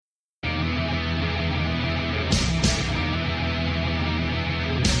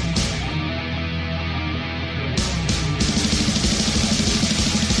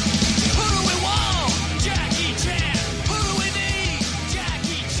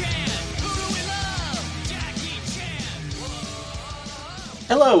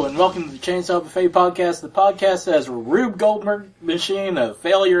Hello and welcome to the Chainsaw Buffet Podcast, the podcast that has a Rube Goldberg machine of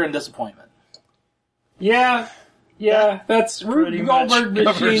failure and disappointment. Yeah, that's Rube Goldberg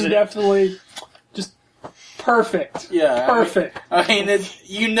machine, definitely. Just perfect. Yeah. Perfect. I mean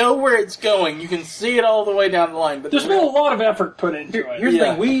you know where it's going. You can see it all the way down the line. But there's been a lot of effort put into it. Here's the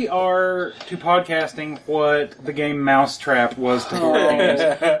thing. We are to podcasting what the game Mousetrap was to board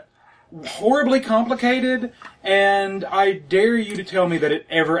games. Horribly complicated, and I dare you to tell me that it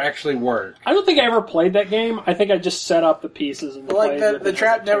ever actually worked. I don't think I ever played that game. I think I just set up the pieces and like the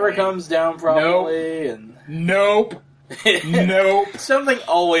trap never comes down properly. Nope. Nope. Something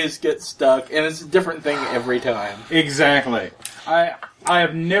always gets stuck, and it's a different thing every time. Exactly. I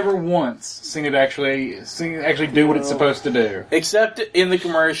have never once seen it actually do what it's supposed to do. Except in the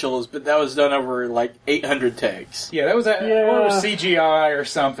commercials, but that was done over like 800 takes. Yeah, that was or CGI or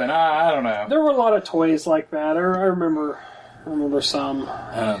something. I don't know. There were a lot of toys like that. I remember some.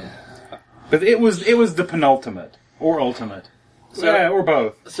 But it was the penultimate or ultimate. Or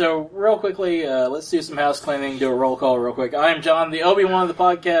both. So, real quickly, let's do some house cleaning, do a roll call real quick. I'm John, the Obi-Wan of the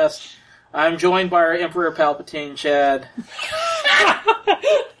podcast. I'm joined by our Emperor Palpatine, Chad.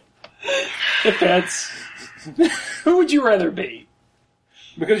 Depends. Who would you rather be?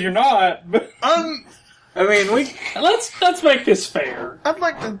 Because you're not. I mean, let's make this fair. I'd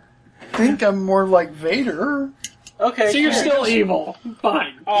like to think I'm more like Vader. Okay. So you're still evil.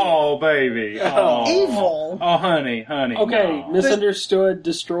 Fine. Oh, baby. Oh. Evil? Oh, honey. Okay, no. misunderstood,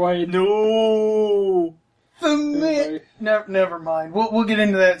 destroyed. No. Never mind. We'll get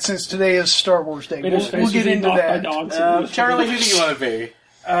into that since today is Star Wars Day. We'll get into that. Charlie, who do you want to be?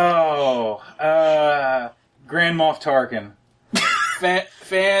 Oh, Grand Moff Tarkin.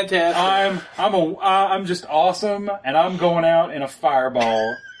 Fantastic. I'm just awesome, and I'm going out in a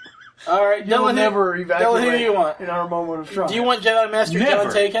fireball. All right, You'll never evacuate. Who do you want? In our moment of triumph. Do you want Jedi Master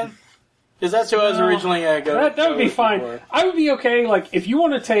John Taken? Because that's who I was originally going to go. That would be fine. For. I would be okay. Like if you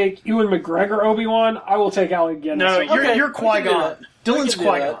want to take Ewan McGregor Obi-Wan, I will take Alec Guinness. No, you're Qui-Gon. Dylan's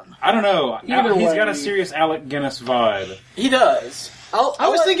Qui-Gon. I don't know. He's got a serious serious Alec Guinness vibe. He does. I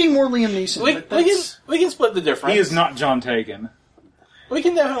was thinking more Liam Neeson. We can split the difference. He is not John Taken. We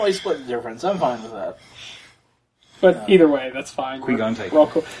can definitely split the difference. I'm fine with that. But either way, that's fine. Qui-Gon Taken. We're all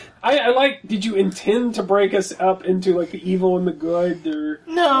cool. I like. Did you intend to break us up into like the evil and the good, or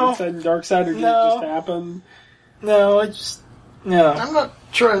no, side and dark side, or did it just happen? No, it just no. I'm not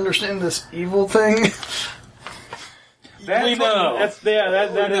sure I understand this evil thing. We know.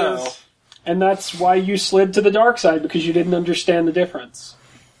 That is. And that's why you slid to the dark side, because you didn't understand the difference.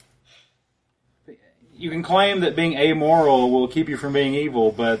 You can claim that being amoral will keep you from being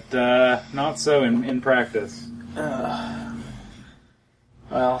evil, but not so in practice.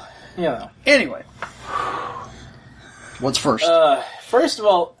 Well, you know. Anyway. What's first? First of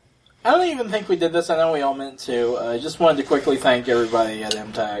all, I don't even think we did this. I know we all meant to. I just wanted to quickly thank everybody at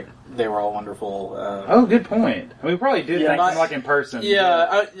MTAG. They were all wonderful. Oh, good point. We probably did thank them like in person.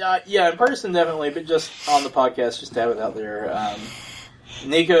 Yeah, in person definitely, but just on the podcast, just to have it out there.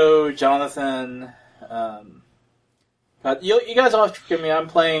 Nico, Jonathan, you guys all have to forgive me. I'm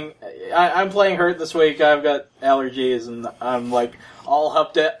playing Hurt this week. I've got allergies, and I'm like all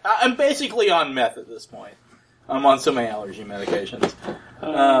huffed up. I'm basically on meth at this point. I'm on so many allergy medications.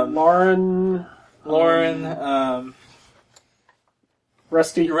 Lauren,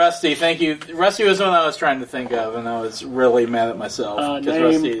 Rusty, thank you. Rusty was the one I was trying to think of, and I was really mad at myself.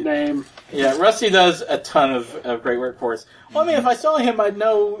 Name. Yeah, Rusty does a ton of great work for us. Well, I mean, if I saw him, I'd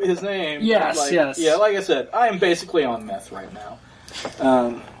know his name. Yes. Yeah, like I said, I am basically on meth right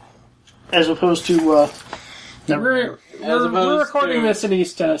now. As opposed to... We're recording this in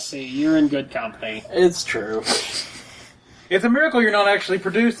East Tennessee. You're in good company. It's true. It's a miracle you're not actually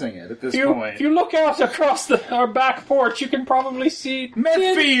producing it at this point. If you look out across our back porch, you can probably see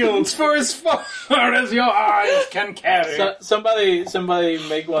meth fields for as far as your eyes can carry. Somebody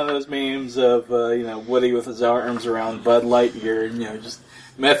make one of those memes of Woody with his arms around Bud Lightyear, just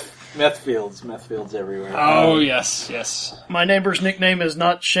meth fields everywhere. Oh yes. My neighbor's nickname is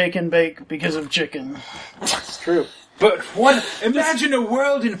not Shake and Bake because of chicken. It's true. But what? Imagine a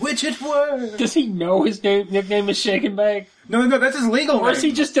world in which it were. Does he know his nickname is Shake and Bake? No, that's his legal name. Or is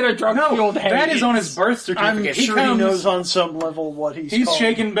he just in a drug-fueled haze? That is on his birth certificate. I'm sure he knows on some level what he's He's called.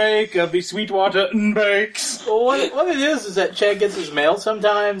 Shake and Bake of the Sweetwater and Bakes. Well, what it is that Chad gets his mail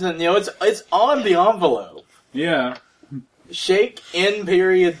sometimes, and it's on the envelope. Yeah. Shake in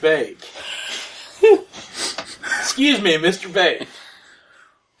period bake. Excuse me, Mr. Bake.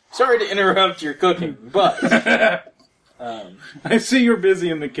 Sorry to interrupt your cooking, but I see you're busy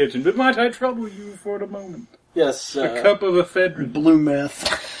in the kitchen, but might I trouble you for a moment? Yes. A cup of ephedrine. Blue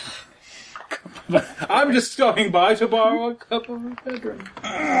meth. I'm just stopping by to borrow a cup of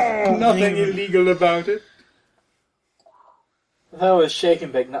ephedrine. Nothing illegal about it. That was Shake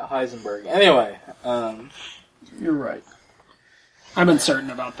and Bake, not Heisenberg. Anyway, You're right. I'm uncertain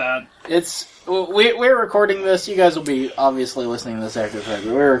about that. We're recording this. You guys will be obviously listening to this after the fact,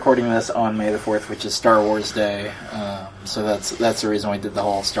 but we're recording this on May the 4th, which is Star Wars Day. So that's the reason we did the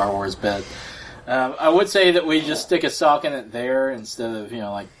whole Star Wars bit. I would say that we just stick a sock in it there instead of,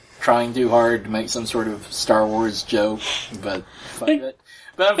 trying too hard to make some sort of Star Wars joke, but fuck it.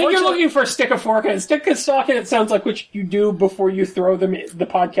 But I think you're looking for stick a fork in it. Stick a sock in it sounds like what you do before you throw the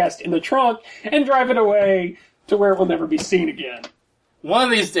podcast in the trunk and drive it away to where it will never be seen again. One of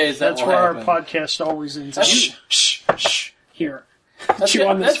these days that's will where happen. our podcast always ends. Shh. Here. Chew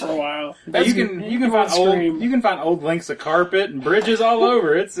on this for a while. You can find old links of carpet and bridges all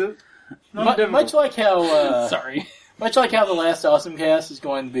over. It's much like how sorry. Much like how the last Awesome Cast is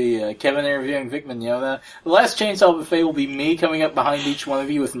going to be Kevin interviewing Vic Mignogna, the last Chainsaw Buffet will be me coming up behind each one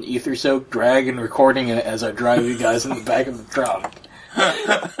of you with an ether-soaked drag and recording it as I drive you guys in the back of the trunk.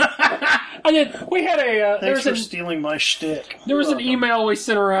 We had a... Thanks for stealing my shtick. There was an email we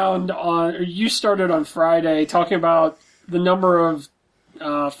sent around you started on Friday talking about the number of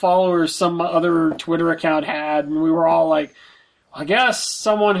followers some other Twitter account had, and we were all like, I guess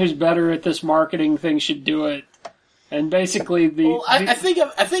someone who's better at this marketing thing should do it. And basically, I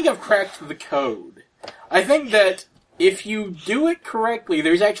think I've cracked the code. I think that if you do it correctly,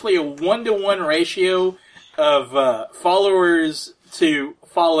 there's actually a 1-to-1 ratio of followers to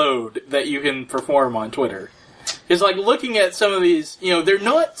followed that you can perform on Twitter. Because, looking at some of these, they're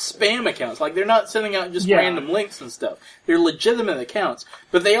not spam accounts. They're not sending out just random links and stuff. They're legitimate accounts.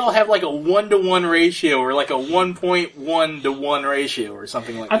 But they all have, a 1-to-1 ratio or, a 1.1-to-1 ratio or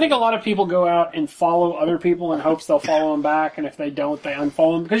something like that. I think a lot of people go out and follow other people in hopes they'll follow them back, and if they don't, they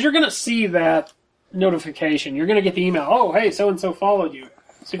unfollow them. Because you're going to see that notification. You're going to get the email, oh, hey, so-and-so followed you.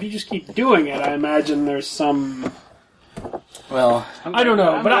 So if you just keep doing it, I imagine there's some... Well, I don't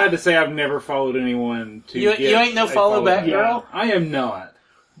know, I'm but glad to say I've never followed anyone to You ain't no follow back girl? I am not.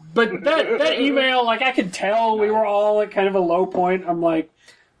 But that email, I could tell we were all at kind of a low point. I'm like,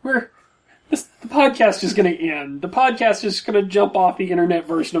 the podcast is going to end. The podcast is going to jump off the internet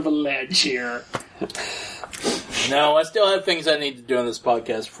version of a ledge here. No, I still have things I need to do on this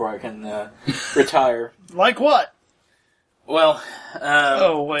podcast before I can retire. Like what? Well,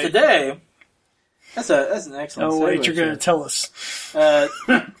 wait. Today... That's an excellent segue. Oh, wait, you're going to tell us.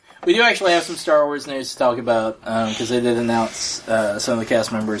 We do actually have some Star Wars news to talk about, because they did announce some of the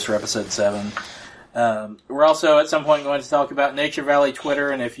cast members for Episode 7. We're also at some point going to talk about Nature Valley Twitter,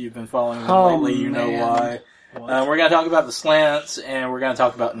 and if you've been following them lately, you know why. We're going to talk about the slants, and we're going to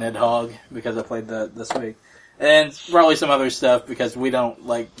talk about Nidhogg, because I played that this week. And probably some other stuff, because we don't,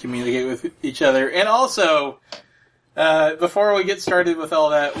 communicate with each other. And also, before we get started with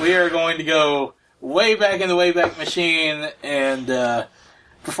all that, we are going to go way back in the Wayback Machine and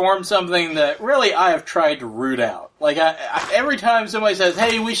perform something that really I have tried to root out. Every time somebody says,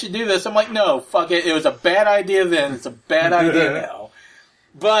 hey, we should do this, I'm like, no, fuck it. It was a bad idea then. It's a bad idea now.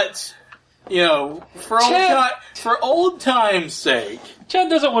 But, for old time's sake. Chad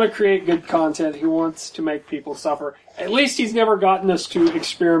doesn't want to create good content. He wants to make people suffer. At least he's never gotten us to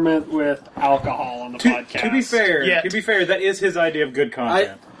experiment with alcohol on the podcast. To be fair, that is his idea of good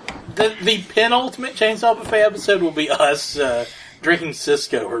content. The penultimate Chainsaw Buffet episode will be us drinking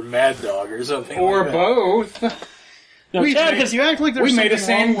Cisco or Mad Dog or something or like that. both. No, Chad has, you act like there's we made a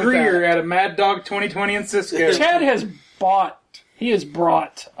something wrong with sangria that. out of Mad Dog 2020 and Cisco. Chad has brought, this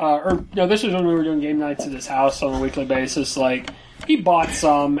was when we were doing game nights at his house on a weekly basis, he bought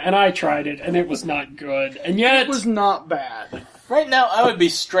some, and I tried it, and it was not good. And yet... It was not bad. Right now, I would be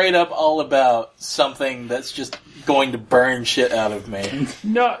straight up all about something that's just going to burn shit out of me.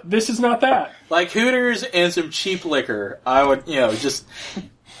 No, this is not that. Like Hooters and some cheap liquor. I would, just...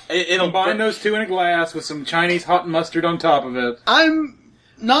 It'll combine those two in a glass with some Chinese hot mustard on top of it. I'm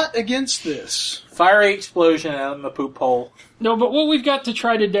not against this. Fiery explosion out of the poop hole. No, but what we've got to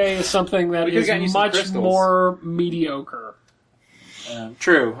try today is something that is much more mediocre.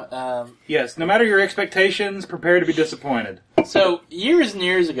 True. Yes, no matter your expectations, prepare to be disappointed. So, years and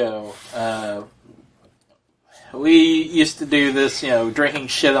years ago, we used to do this, drinking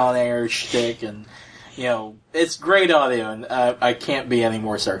shit on air shtick, and, it's great audio, and I can't be any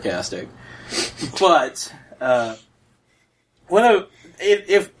more sarcastic. But,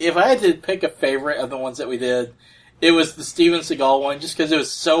 if I had to pick a favorite of the ones that we did, it was the Steven Seagal one, just because it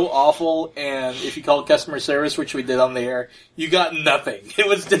was so awful, and if you called customer service, which we did on the air, you got nothing. It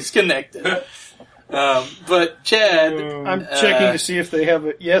was disconnected. But Chad, I'm checking to see if they have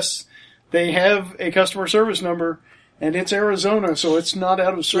it. Yes, they have a customer service number, and it's Arizona, so it's not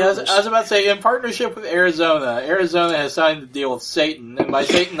out of service. I was about to say, in partnership with Arizona has signed a deal with Satan, and by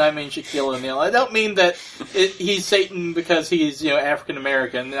Satan I mean Shaquille O'Neal. I don't mean that he's Satan because he's African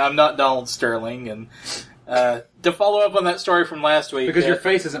American. I'm not Donald Sterling, and to follow up on that story from last week, because your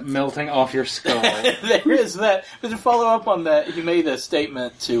face isn't melting off your skull. There is that. But to follow up on that, he made a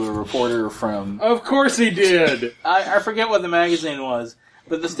statement to a reporter from. Of course he did. I forget what the magazine was,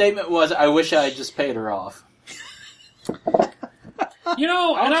 but the statement was, "I wish I had just paid her off."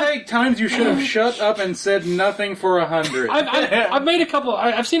 I'll take times you should have shut up and said nothing for 100. I've made a couple.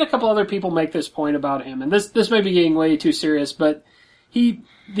 I've seen a couple other people make this point about him, and this may be getting way too serious, but the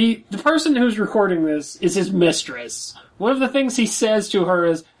person who's recording this is his mistress. One of the things he says to her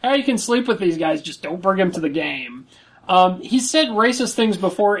is, "Hey, you can sleep with these guys, just don't bring them to the game." He's said racist things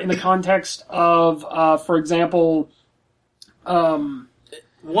before in the context of, for example, one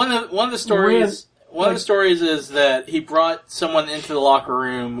of the stories. One of the stories is that he brought someone into the locker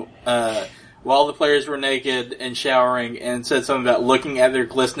room while the players were naked and showering, and said something about looking at their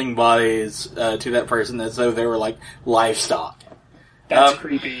glistening bodies to that person as though they were like livestock. That's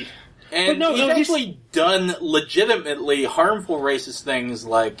creepy. And he's actually done legitimately harmful racist things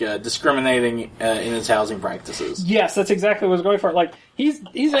like discriminating in his housing practices. Yes, that's exactly what I was going for. Like he's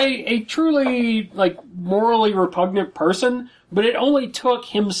a truly morally repugnant person, but it only took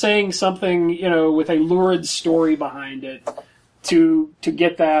him saying something, with a lurid story behind it to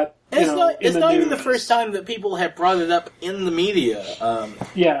get that. It's not even the first time that people have brought it up in the media. One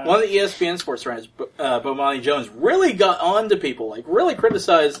of the ESPN sports writers, Bomani Jones, really got on to people, really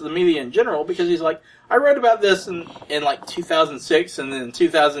criticized the media in general, because he's like, I wrote about this in 2006 and then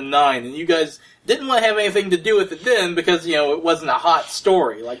 2009, and you guys didn't want to have anything to do with it then because, it wasn't a hot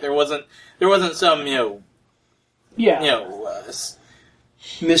story. There wasn't some,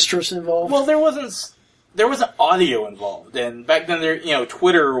 mistress involved. Well, there wasn't audio involved, and back then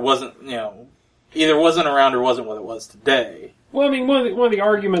Twitter wasn't, either wasn't around or wasn't what it was today. Well, I mean, one of the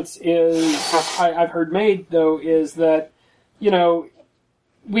arguments I've heard made, though, is that,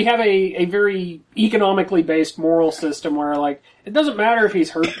 we have a very economically based moral system where, it doesn't matter if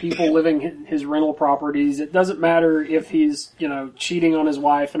he's hurt people living in his rental properties, it doesn't matter if he's, cheating on his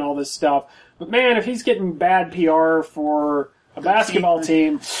wife and all this stuff, but man, if he's getting bad PR for a basketball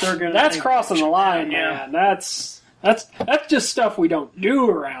team, that's crossing the line, man. That's just stuff we don't do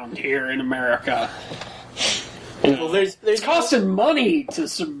around here in America. Well, it's costing money to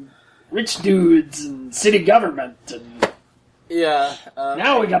some rich dudes and city government, and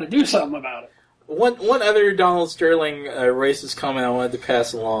now we got to do something about it. One other Donald Sterling racist comment I wanted to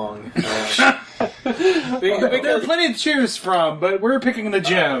pass along. There are plenty to choose from, but we're picking the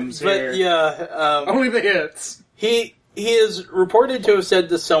gems here. But only the hits. He is reported to have said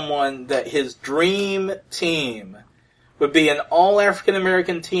to someone that his dream team would be an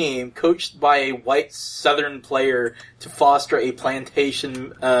all-African-American team coached by a white Southern player to foster a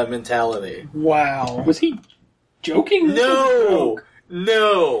plantation mentality. Wow. Was he joking? No!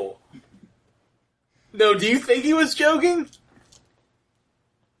 No, do you think he was joking?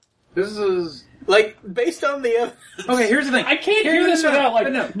 This is... based on the... Okay, here's the thing. I can't hear this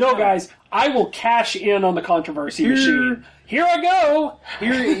without, no, guys, I will cash in on the controversy machine. Here I go!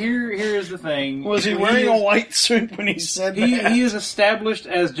 Here's the thing. Was he wearing a white suit when he said that? He is established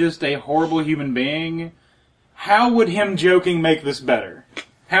as just a horrible human being. How would him joking make this better?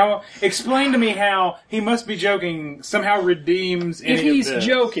 Explain to me how he must be joking somehow redeems any of this.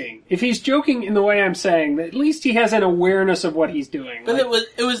 If he's joking in the way I'm saying, at least he has an awareness of what he's doing. But it was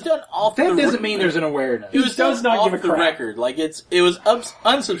done off the record. That doesn't mean there's an awareness. It was done off the record. It was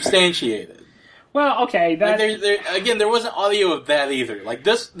unsubstantiated. Well, okay. There wasn't audio of that either.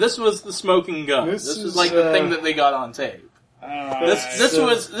 This was the smoking gun. This was the thing that they got on tape.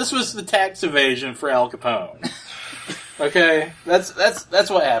 This was the tax evasion for Al Capone. Okay, that's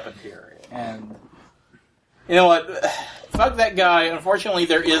what happened here, and you know what? Fuck that guy. Unfortunately,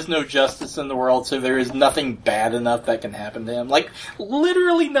 there is no justice in the world, so there is nothing bad enough that can happen to him.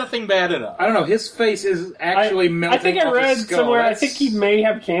 Literally nothing bad enough. I don't know. His face is actually melting. I think I read somewhere. I think he may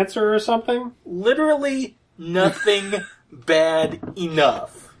have cancer or something. Literally nothing bad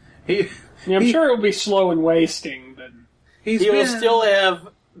enough. I'm sure it will be slow and wasting, but he will still have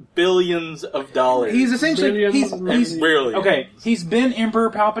billions of dollars. He's essentially he's okay. He's been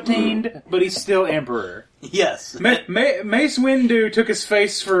Emperor Palpatine, but he's still Emperor. Yes. Mace Windu took his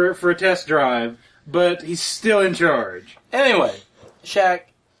face for a test drive, but he's still in charge. Anyway, Shaq,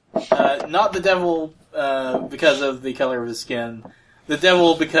 not the devil because of the color of his skin. the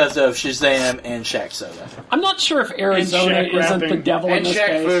devil because of Shazam and Shaq Soda. I'm not sure if Arizona Shaq isn't the rapping. devil in And this Shaq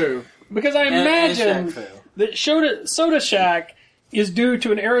case. Fu. Because I And imagine Shaq Fu. that Soda Shack is due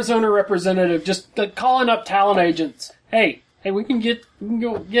to an Arizona representative just calling up talent agents. Hey, we can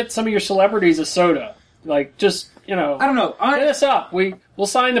go get some of your celebrities a soda. Like, just, I don't know. hit us up. We'll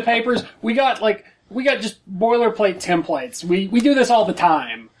sign the papers. We got just boilerplate templates. We do this all the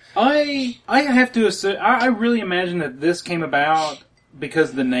time. I have to assume, I really imagine that this came about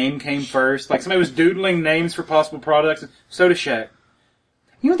because the name came first. Like somebody was doodling names for possible products. Soda Shack.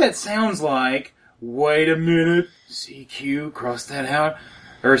 You know what that sounds like? Wait a minute. CQ, cross that out.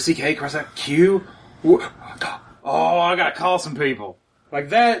 Or CK, cross out Q. Oh, I gotta call some people. Like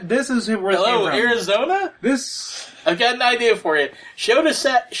that, this is where it Hello, came from. Arizona? This, I've got an idea for you. Soda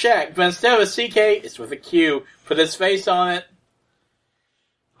Shack, but instead of a CK, it's with a Q. Put his face on it.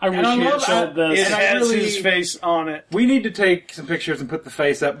 I wish I you had love- said It this. And I has really- his face on it. we need to take some pictures and put the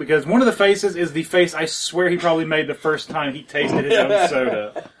face up because one of the faces is the face I swear he probably made the first time he tasted his own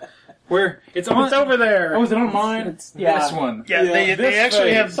soda. Where it's on. It's over there. Oh, is it on mine? It's- yeah. This one. Yeah, they this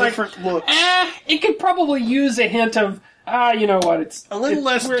actually have face. different looks. It could probably use a hint of, you know what, it's A little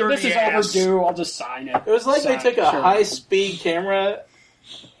less This dirty is ass. overdue, I'll just sign it. It was like they took a Sure. high-speed camera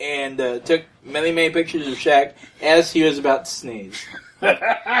and took many, many pictures of Shaq as he was about to sneeze.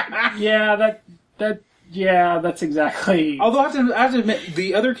 Yeah, that's exactly... Although I have to admit,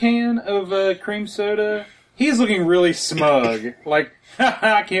 the other can of cream soda, he's looking really smug. Like,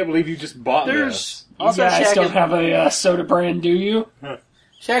 I can't believe you just bought this. There's You Also, guys Shaq don't is, have a soda brand, do you?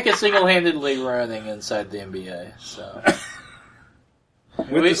 Shaq is single-handedly running inside the NBA, so...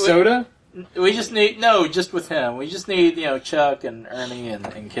 With the soda? We just need... No, just with him. We just need, Chuck and Ernie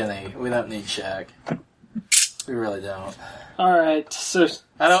and Kenny. We don't need Shaq. We really don't. Alright, so...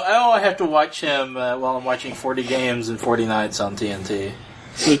 I don't want to have to watch him while I'm watching 40 games and 40 nights on TNT.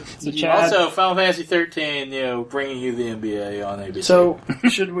 So Chad, Also, Final Fantasy 13, bringing you the NBA on ABC. So,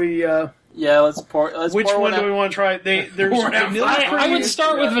 should we, yeah, let's pour which one do we out. want to try? There's Pour it out. vanilla I cream. would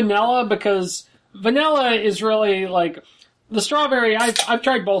start with vanilla because vanilla is really like the strawberry. I've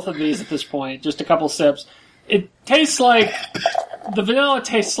tried both of these at this point, just a couple sips. It tastes like the vanilla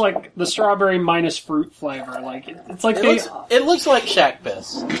tastes like the strawberry minus fruit flavor. Like it's like It looks like Shaq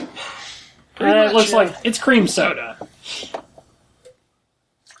piss. it looks like it's cream soda.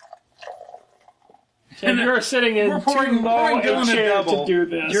 And you're sitting in We're pouring- too low pouring a Dylan a chair double. to do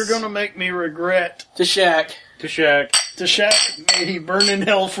this. You're going to make me regret To Shaq. To Shaq. to Shaq. May he burn in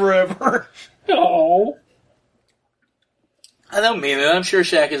hell forever. No. I don't mean it. I'm sure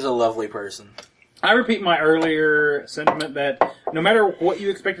Shaq is a lovely person. I repeat my earlier sentiment that no matter what you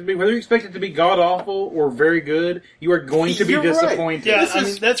expect it to be, whether you expect it to be god-awful or very good, you are going to be You're right. disappointed. Yeah, This I is-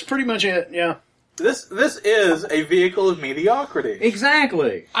 mean, that's pretty much it, yeah. This is a vehicle of mediocrity.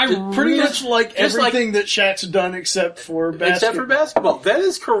 Exactly. Pretty much like just like- everything that Shaq's done except for basketball. Except for basketball. That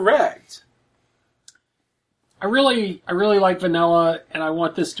is correct. I really like vanilla, and I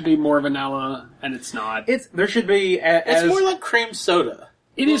want this to be more vanilla, and it's not. There should be It's more like cream soda.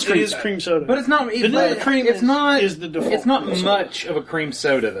 It is It cream is soda. cream soda. but it's not. Vanilla cream It's not. is the default. It's not much of a cream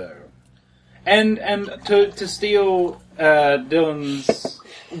soda though. And to steal Dylan's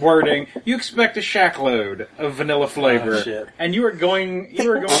wording, you expect a Shaq load of vanilla flavor, Oh, shit. and you are going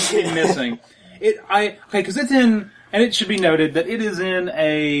to be missing it. Because it's in, and it should be noted that it is in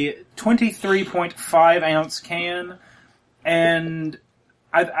a 23.5 ounce can, and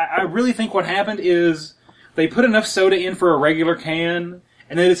I really think what happened is they put enough soda in for a regular can,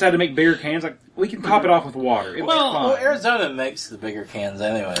 and they decided to make bigger cans. Like, we can top it off with water. It'll be Well, fine. Well, Arizona makes the bigger cans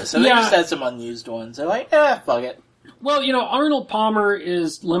anyway, so they Yeah. just had some unused ones. They're like, fuck it. Well, Arnold Palmer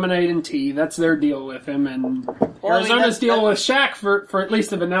is lemonade and tea. That's their deal with him, and Well, I mean, Arizona's that's- deal that- with Shaq for at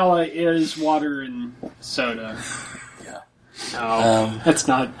least the vanilla is water and soda. Yeah. No, it's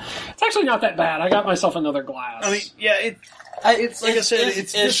not. It's actually not that bad. I got myself another glass. I mean, yeah, It's like I said,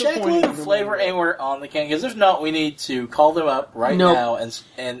 it's is Shaq disappointing. Load flavor anywhere on the can? Because if not, we need to call them up right Nope. now and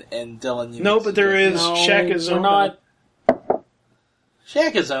Dylan. You no, need but to there do- is no, Shaq we're not.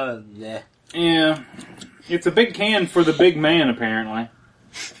 Shaq is on. Yeah, Yeah. It's a big can for the big man, apparently.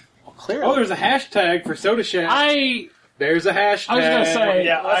 well, clearly. Oh, there's a hashtag for Soda Shack. There's a hashtag. I was gonna say,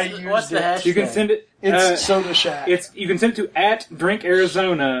 Yeah, What's the hashtag? You can send it. It's Soda Shack. You can send it to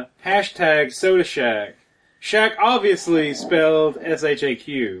 @DrinkArizona, hashtag Soda Shack. Shack obviously spelled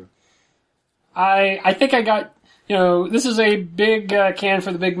SHAQ. I think I got. This is a big can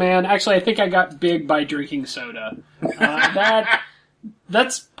for the big man. Actually, I think I got big by drinking soda.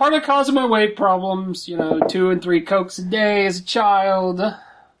 That's part of the cause of my weight problems. 2 and 3 Cokes a day as a child.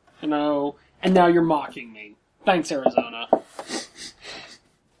 And now you're mocking me. Thanks, Arizona.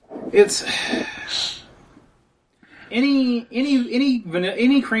 It's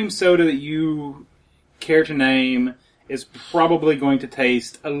any cream soda that you care to name is probably going to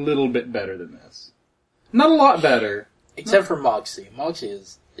taste a little bit better than this. Not a lot better. Except for Moxie. Moxie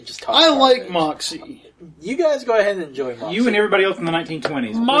is just top I like garbage. Moxie. You guys go ahead and enjoy Moxie. You and everybody else in the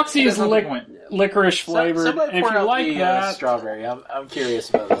 1920s. Moxie is That's not the point. licorice flavored, Somebody and if pour you out like the, that, strawberry. I'm curious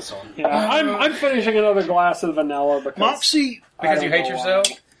about this one. yeah, I'm finishing another glass of vanilla because Moxie, Because I you don't hate know yourself?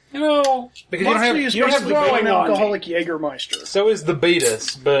 you know, Because you don't have... Moxie is you don't have basically growing an on me. alcoholic Jägermeister. So is the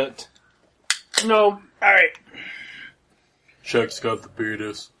Beatus, but... no. All right. Chuck's got the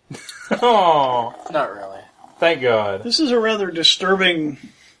beatus. Oh, Not really. thank God. This is a rather disturbing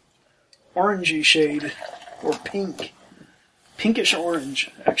orangey shade, or pink. Pinkish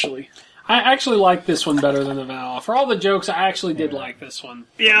orange, actually. I actually like this one better than the vanilla. For all the jokes, I actually did like this one.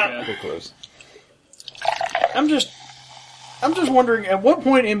 Yeah. We're close. I'm just wondering, at what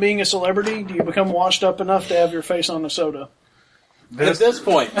point in being a celebrity do you become washed up enough to have your face on the soda? At this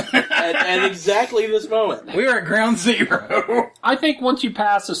point, at exactly this moment. We are at ground zero. I think once you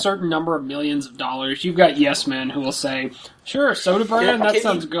pass a certain number of millions of dollars, you've got yes men who will say, "Sure, soda brand, that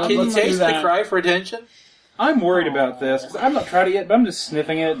sounds good. Can Let's you do taste the that." cry for attention? I'm worried about this, because I've not tried it yet, but I'm just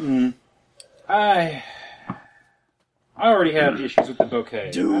sniffing it, and I already have issues with the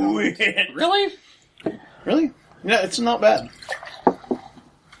bouquet. Do it. Really? Really? Yeah, it's not bad.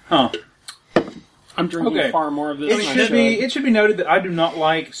 Huh. I'm drinking Okay. far more of this. than I should. It should be noted that I do not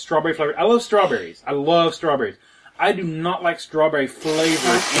like strawberry flavored. I love strawberries. I love strawberries. I do not like strawberry flavored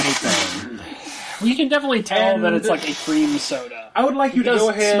anything. You can definitely tell that And- it's like a cream soda. I would like you It to does go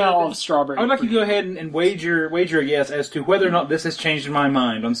ahead. smell of strawberry. I would like you to go ahead and wager a yes as to whether or not this has changed my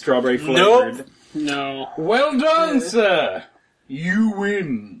mind on strawberry flavored. Nope. No. Well done, sir. You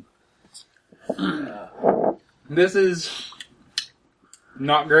win. This is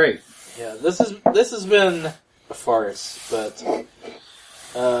not great. Yeah, this has been a farce, but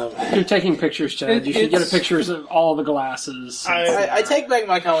If you're taking pictures, Chad, you should get a pictures of all the glasses. I take back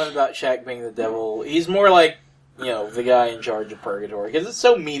my comment about Shaq being the devil. He's more like, the guy in charge of Purgatory, because it's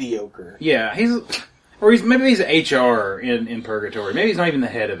so mediocre. Yeah, maybe he's HR in Purgatory. Maybe he's not even the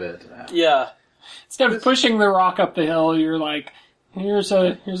head of it. Yeah. Instead of pushing the rock up the hill, you're like, here's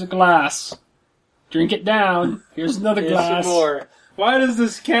a glass. Drink it down. Here's another Here's glass. some more. Why does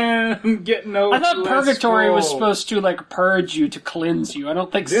this can get no? I thought less Purgatory was full? supposed to purge you, to cleanse you. I don't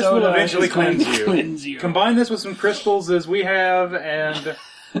think This soda will eventually is going cleanse to you. cleanse you. Combine this with some crystals as we have, and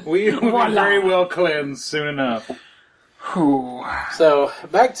we will be Voila. very well cleansed soon enough. Whew. So,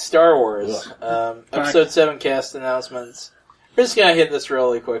 back to Star Wars. Episode 7 cast announcements. We're just going to hit this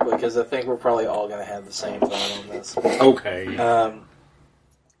really quickly, because I think we're probably all going to have the same thought on this. Okay.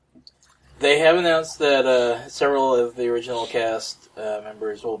 They have announced that several of the original cast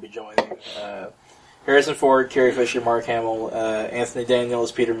members will be joining. Harrison Ford, Carrie Fisher, Mark Hamill, Anthony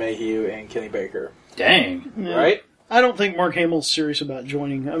Daniels, Peter Mayhew, and Kenny Baker. Dang. Yeah. Right? I don't think Mark Hamill's serious about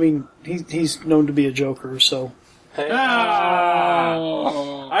joining. I mean, he's known to be a joker, so... Hey,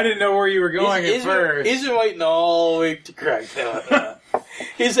 Oh. I didn't know where you were going at first. He's been waiting all week to crack that.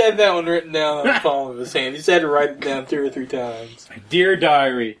 He's had that one written down on the palm of his hand. He's had to write it down 2 or 3 times. Dear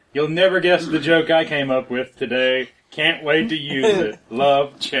Diary, you'll never guess the joke I came up with today. Can't wait to use it.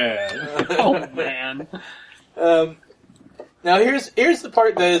 Love, Chad. Oh, man. Now here's the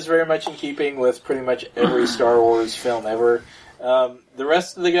part that is very much in keeping with pretty much every Star Wars film ever. The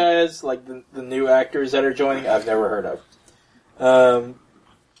rest of the guys, like the new actors that are joining, I've never heard of.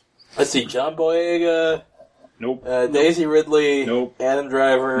 Let's see, John Boyega, Nope. Daisy Ridley, Nope. Adam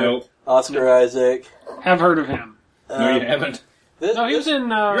Driver, Nope. Oscar Isaac. Have heard of him. No, you haven't. No, he was in...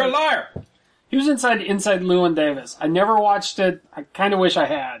 You're a liar. He was inside Llewyn Davis. I never watched it. I kind of wish I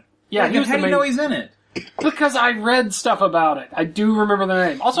had. Yeah, he was How the do you main... know he's in it? Because I read stuff about it. I do remember the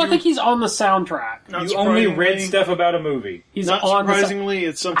name. Also, I think he's on the soundtrack. Not You only surprisingly- read stuff about a movie. He's Not on the surprisingly,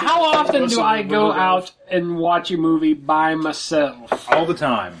 it's something... How often do I go Listen, out and watch a movie by myself? All the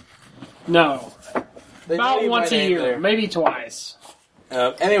time. No. They know About you by once a name year. there. Maybe twice.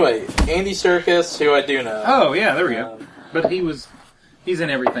 Anyway, Andy Serkis, who I do know. Oh, yeah, there we go. Um, But he's in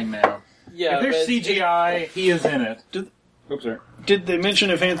everything now. yeah, If there's but CGI, he is in it. Oops, sorry. Did they mention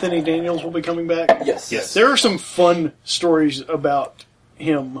if Anthony Daniels will be coming back? Yes. Yes. There are some fun stories about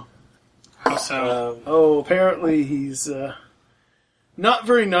him. How so? Oh, apparently he's not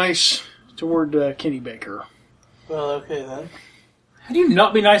very nice toward Kenny Baker. Well, okay then. How do you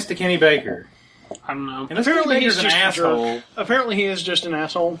not be nice to Kenny Baker? I don't know. Unless Kenny Apparently Baker's he's an just a jerk. asshole. Apparently he is just an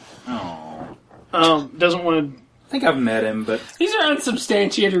asshole. Oh. Doesn't want to think I've met him, but These are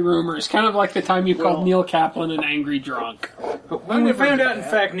unsubstantiated rumors, kind of like the time you Well- called Neil Kaplan an angry drunk. when we found out, in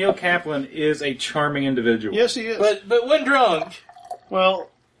fact, Neil Kaplan is a charming individual. Yes, he is. But when drunk, well,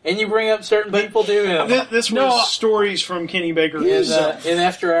 and you bring up certain people to him this was No. stories from Kenny Baker in, himself. in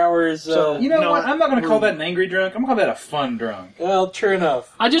after hours. You know No, what? I'm not going to call that an angry drunk. I'm going to call that a fun drunk. Well, true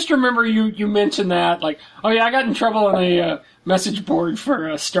enough. I just remember you mentioned that, like, oh yeah, I got in trouble on a message board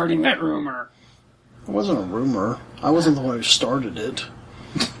for starting that rumor. It wasn't a rumor. I wasn't the one who started it.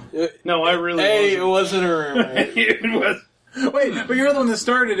 No, I really Hey, it wasn't. wasn't a rumor. It was. Wait, but you're the one that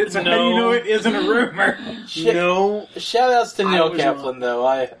started it, so how do you No. know it isn't a rumor? No. Shout outs to I Neil was Kaplan, though.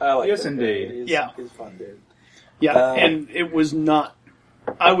 I like Yes, that indeed. guy. He's, Yeah. he's a fun dude. Yeah, and it was not.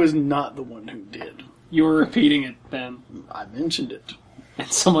 I was not the one who did. You were repeating it then, I mentioned it. and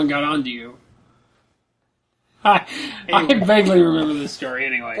someone got onto you. I Anyway. vaguely remember this story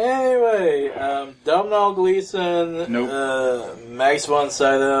anyway. Anyway, Domhnall Gleeson, Nope. Max von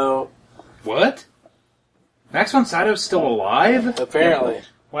Sydow, What? Max von Sydow's still alive? apparently.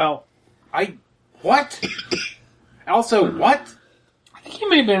 Wow. What? Also, what? I think he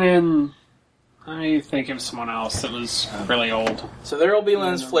may have been in. I think of someone else that was really old. So there will be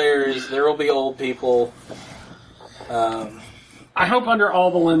lens flares, there will be old people. I hope under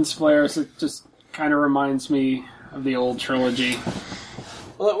all the lens flares, it just kind of reminds me of the old trilogy.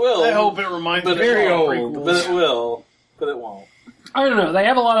 Well, it will. I hope it reminds but me very of all old. prequels. But it will. But it won't. I don't know. They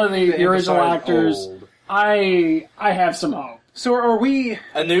have a lot of the original Emphasize actors. old. I have some hope. So are we...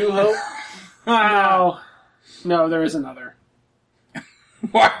 A New Hope. No, there is another.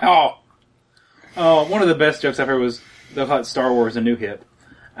 Wow. Oh, one of the best jokes I've heard was they thought Star Wars a new hit.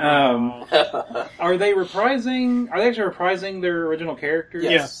 Are they reprising? Are they actually reprising their original characters?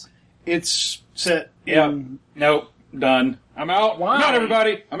 Yes. It's set Yeah. in. Nope. Done. I'm out. Why? Not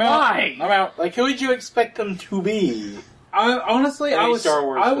everybody. I'm out. Why? I'm out. Like, who would you expect them to be? Honestly, Any I was Star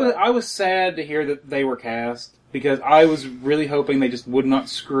Wars I was fan. I was sad to hear that they were cast because I was really hoping they just would not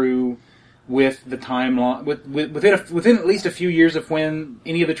screw with the timeline within at least a few years of when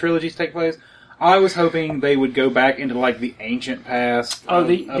any of the trilogies take place. I was hoping they would go back into like the ancient past Oh, of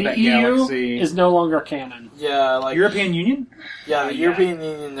the that EU galaxy. is no longer canon. Yeah, like European Union. Yeah, the European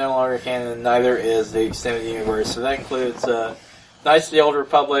Union no longer canon. Neither is the extended universe. So that includes Knights of the Old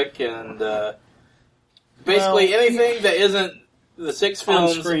Republic and basically anything that isn't the 6 On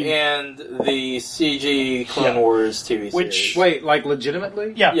films screen. and the CG Clone Yeah. Wars TV Which- series. Wait, like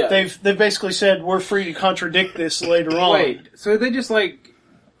legitimately? Yeah, Yeah. they've basically said we're free to contradict this later on. Wait, so they just like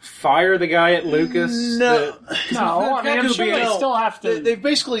fire the guy at Lucas? No. No, I mean, I'm sure they still have to. They've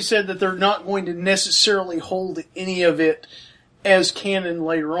basically said that they're not going to necessarily hold any of it as canon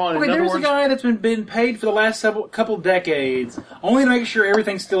later on. Okay, In other there's words, a guy that's been paid for the last couple decades only to make sure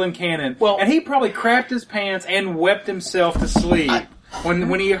everything's still in canon. Well- and he probably crapped his pants and wept himself to sleep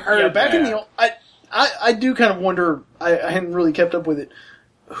when he heard yeah, back in that. the old, I do kind of wonder. I hadn't really kept up with it.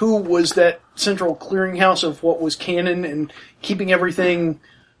 Who was that central clearinghouse of what was canon and keeping everything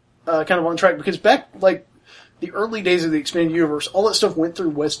kind of on track? Because back like the early days of the expanded universe, all that stuff went through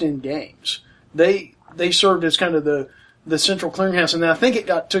West End Games. They served as kind of the central clearinghouse, and then I think it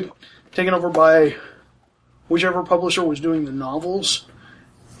got taken over by whichever publisher was doing the novels.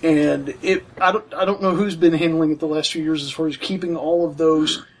 And I don't know who's been handling it the last few years as far as keeping all of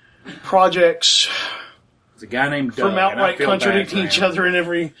those projects It's a guy named Doug. from outright and I feel bad contradicting for each him. other in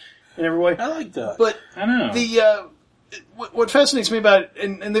every way. I like that. But I know. the what fascinates me about it,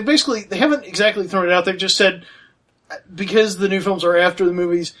 and they haven't exactly thrown it out. They've just said because the new films are after the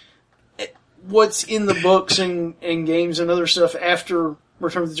movies, what's in the books and games and other stuff after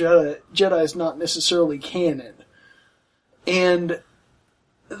Return of the Jedi is not necessarily canon, and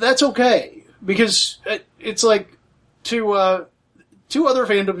that's okay because it's like two other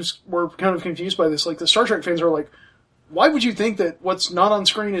fandoms were kind of confused by this. Like the Star Trek fans are like, why would you think that what's not on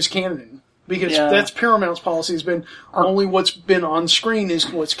screen is canon? Because that's Paramount's policy has been only what's been on screen is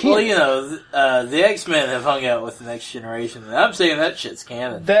what's canon. Well, you know, the X-Men have hung out with the Next Generation, and I'm saying that shit's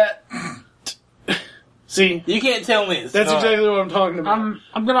canon. That see, You can't tell me it's that's not. exactly what I'm talking about.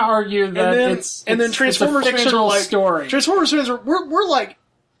 I'm going to argue that then- it's and then Transformers it's a fans are fictional like- story. Transformers fans are we're like,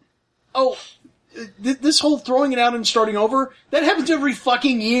 oh, this whole throwing it out and starting over that happens every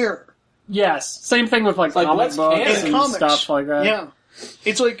fucking year. Yes, same thing with like like, comic what's books canon? and In comics, stuff like that. Yeah,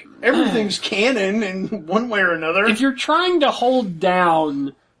 it's like everything's canon in one way or another. If you're trying to hold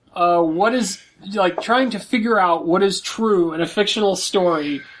down what is like trying to figure out what is true in a fictional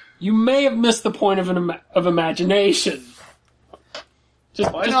story, you may have missed the point of imagination.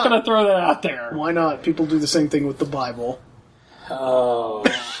 Just Why not? gonna throw that out there. Why not? People do the same thing with the Bible. Oh,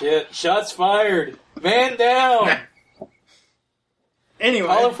 shit. Shots fired. Man down. Anyway,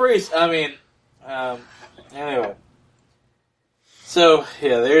 Colin Freeze. I mean, anyway. So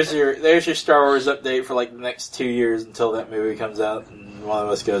yeah, there's your Star Wars update for like the next 2 years until that movie comes out, and one of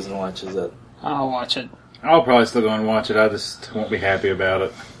us goes and watches it. I'll watch it. I'll probably still go and watch it. I just won't be happy about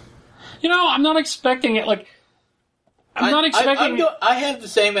it. You know, I'm not expecting it. Like, I'm not expecting. I have the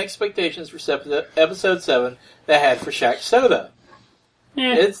same expectations for Episode 7 that I had for Shaq Soda.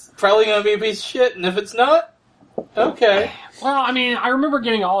 Eh. It's probably going to be a piece of shit, and if it's not, okay. Well, I mean, I remember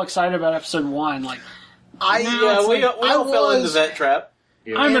getting all excited about Episode 1. Like, We all fell into that trap.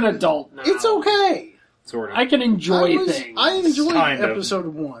 Yeah. I'm an adult now. it's okay. Sort of. I can enjoy things. I enjoyed Kind of. episode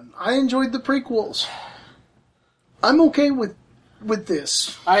 1. I enjoyed the prequels. I'm okay with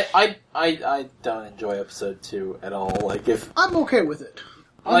this. I don't enjoy Episode 2 at all. Like, if I'm okay with it.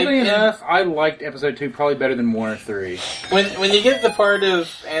 Oddly like, enough, I liked Episode 2 probably better than 1 or 3. when you get the part of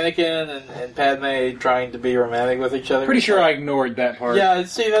Anakin and Padme trying to be romantic with each other, Pretty sure I ignored that part. Yeah,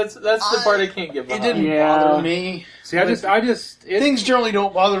 see, that's the part I can't get It behind. didn't Yeah. bother me. See, I just Things generally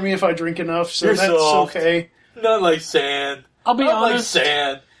don't bother me if I drink enough, so You're that's soft. okay. Not like sand. I'll be Not like honest.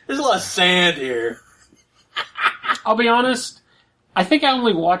 sand. There's a lot of sand here. I'll be honest. I think I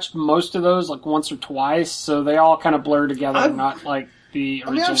only watched most of those like once or twice, so they all kind of blur together. I've- Not like the.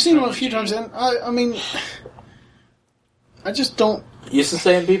 I mean, I've seen them a few times, and I mean, I just don't. Used to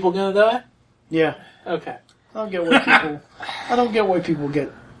saying people gonna die? Yeah, Okay. I don't get why people. I don't get why people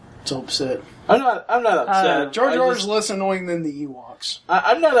get so upset. I'm not upset. Jar I Jar is just- less annoying than the Ewoks.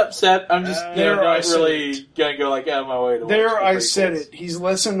 I'm not upset. I'm just There I not said really gonna go like out of my way to watch There, the I prequels. said it. He's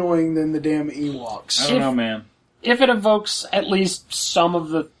less annoying than the damn I Ewoks. don't know, man. If it evokes at least some of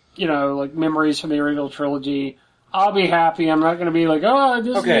the, like memories from the original trilogy, I'll be happy. I'm not going to be like, oh,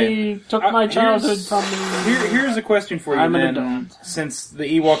 Disney Okay. took my Here's- childhood from me. Here's a question for you, I'm an then, adult. since the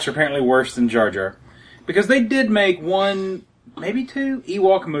Ewoks are apparently worse than Jar Jar. Because they did make one, maybe two,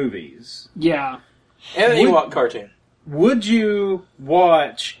 Ewok movies. Yeah. And an Would- Ewok cartoon. Would you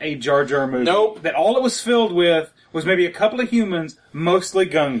watch a Jar Jar movie? Nope. That all it was filled with was maybe a couple of humans, mostly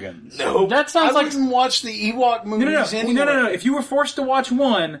Gungans. Nope. That I sounds like wouldn't watch the Ewok movies anyway. No. If you were forced to watch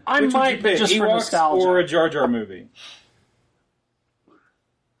one, I which would might, you pick? just for Ewoks nostalgia. or a Jar Jar movie?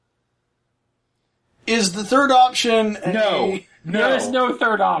 Is the third option No. there's no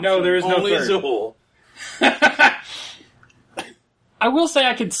third option. No, there is no Only third. Zool. I will say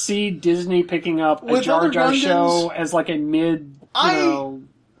I could see Disney picking up a With Jar other Jar Gungans, show as like a mid,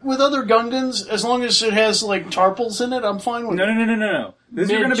 with other Gungans, as long as it has like tarpals in it, I'm fine with it. No.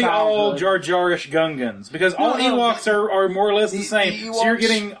 These are going to be all Mid-childhood. Jar Jar-ish Gungans because all No, Ewoks are more or less the the same. So you're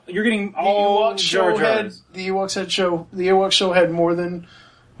Ewoks- getting all Jar Jars. The Ewok show had more than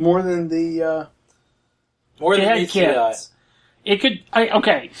the More It than had meets the eye. kids. It could.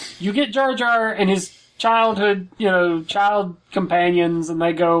 Okay, you get Jar Jar and his childhood, child companions, and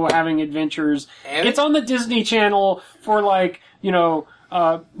they go having adventures. And- It's on the Disney Channel for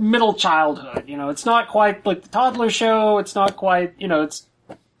middle childhood. It's not quite like the toddler show. It's not quite. It's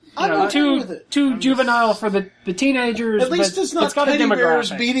I'm okay too with it. too juvenile for the teenagers. At least but it's not got a teddy bears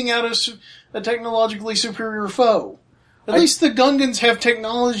demographic. beating out a technologically superior foe. At least the Gungans have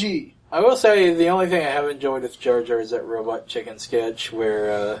technology. I will say the only thing I have enjoyed with Jar Jar is that Robot Chicken sketch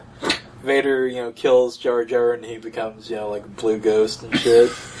where Vader, kills Jar Jar and he becomes, like a blue ghost and shit.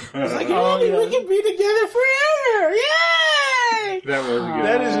 He's like, Oh, hey, yeah. we can be together forever! Yay! That was good.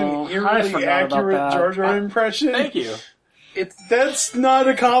 That is Oh, an I eerily forgot about accurate that. Jar Jar impression. Thank you. That's not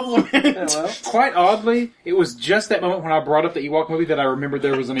a compliment. Well, Quite oddly, it was just that moment when I brought up the Ewok movie that I remembered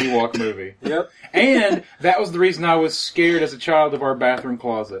there was an Ewok movie. yep. And that was the reason I was scared as a child of our bathroom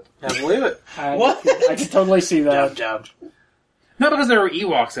closet. I believe it. What? I can totally see that. Jump. Not because there were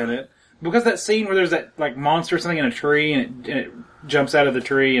Ewoks in it, because that scene where there's that monster or something in a tree and it jumps out of the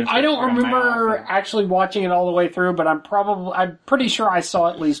tree. And I don't like a remember mouth. actually watching it all the way through, but I'm pretty sure I saw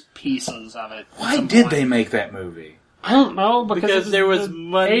at least pieces of it. Why did they make that movie? I don't know because Because it was there was the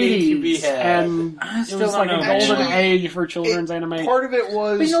money to be 80s, had. and I it still was don't like a know. golden Actually, age for children's animation. Part of it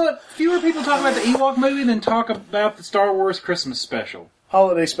was But you know what? Fewer people talk about the Ewok movie than talk about the Star Wars Christmas special.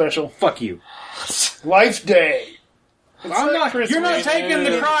 holiday special. Fuck you. Life Day. I'm not. Christmas. You're not taking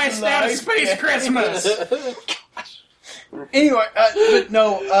the Christ out of Space Christmas. Anyway, but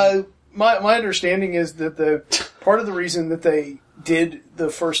no, my understanding is that the part of the reason that they did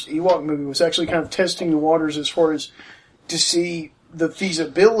the first Ewok movie was actually kind of testing the waters as far as to see the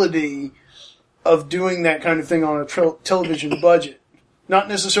feasibility of doing that kind of thing on a television budget. Not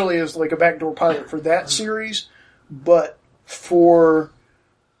necessarily as like a backdoor pilot for that series, but for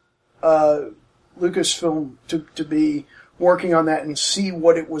Lucasfilm to be working on that and see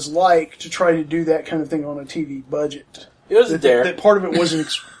what it was like to try to do that kind of thing on a TV budget. It was a dare. That part of it was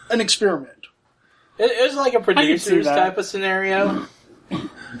an experiment. It was like a producer's that. type of scenario.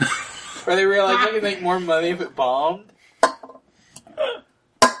 Where they realized they could make more money if it bombed.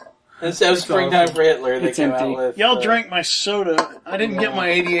 Instead of Springtime for Hitler, they It's came empty. out with... Y'all drank my soda. I didn't get my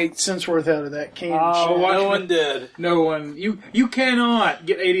 88 cents worth out of that can. Oh, No one did. No one. You cannot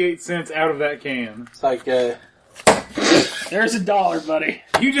get 88 cents out of that can. It's like, There's $1, buddy.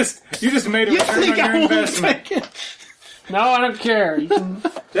 You just made a You return think on I your won't investment. take it? No, I don't care. You can...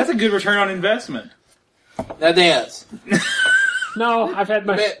 That's a good return on investment. now dance. No, I've had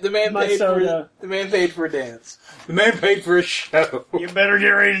my The man my paid soda. for the man paid for a dance. The man paid for a show You better get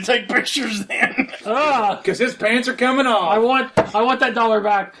ready to take pictures then. because his pants are coming I off. want that $1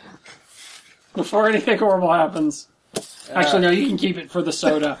 back before anything horrible happens. Actually, no, you can keep it for the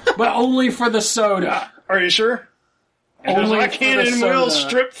soda, but only for the soda. Are you sure? Only I for can the and will soda.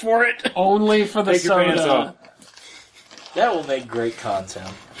 strip for it. Only for the Take your pants soda. off. That will make great content.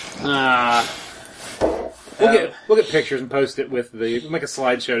 We'll get pictures and post it with we'll make a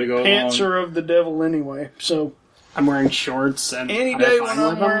slideshow to go Pants along. are of the devil anyway. So I'm wearing shorts and Any I'm day fine when I'm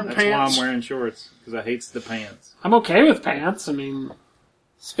with them. wearing That's why pants. I'm wearing shorts because I hates the pants. I'm okay with pants. I mean,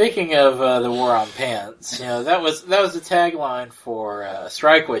 Speaking of the war on pants, that was the tagline for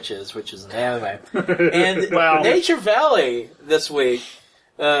Strike Witches, which is an anime. And Wow. Nature Valley this week,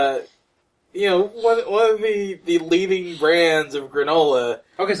 one of the leading brands of granola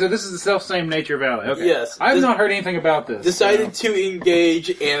Okay, so this is the self-same Nature Valley. Okay. Yes. I have not heard anything about this. decided to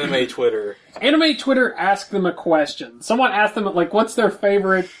engage anime Twitter. Anime Twitter asked them a question. Someone asked them, like, what's their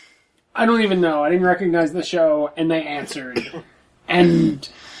favorite... I don't even know. I didn't recognize the show, and they answered. And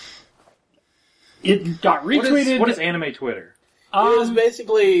it got retweeted. What is anime Twitter? It was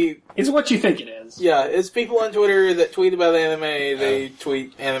basically, It's what you think it is. yeah, it's people on Twitter that tweet about anime, they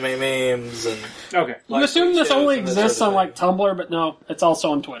tweet anime memes, and Okay. You like assume this shows only and that exists sort on, of like, Tumblr, but no, it's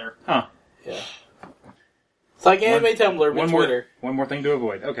also on Twitter. Huh. thing. Yeah. It's like anime Tumblr, but One Twitter. more thing to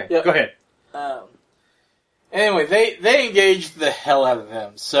avoid. Okay. Yep. Go ahead. Anyway, they engaged the hell out of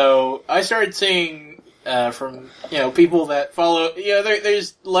them. So I started seeing from people that follow.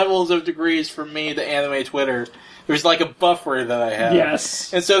 There's levels of degrees from me to anime Twitter. There's like a buffer that I have.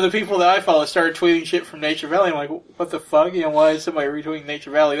 Yes. And so the people that I follow started tweeting shit from Nature Valley. I'm like, what the fuck? Why is somebody retweeting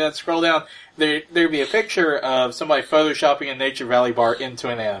Nature Valley? Then scroll down. There'd be a picture of somebody photoshopping a Nature Valley bar into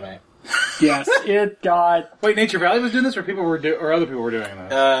an anime. Yes, it got... Wait, Nature Valley was doing this, or or other people were doing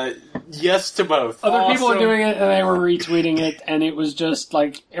this? Yes to both. Other people were Awesome. doing it, and they were retweeting it, and it was just,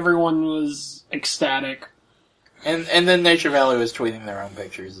 like, everyone was ecstatic. And then Nature Valley was tweeting their own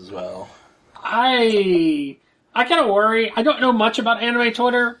pictures as well. I kind of worry. I don't know much about anime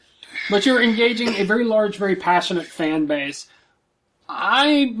Twitter, but you're engaging a very large, very passionate fan base.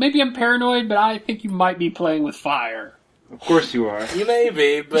 Maybe I'm paranoid, but I think you might be playing with fire. Of course you are. You may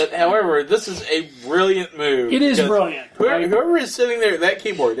be, but however, this is a brilliant move. It is because brilliant. Whoever is sitting there at that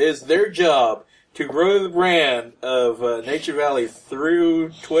keyboard, it is their job to grow the brand of Nature Valley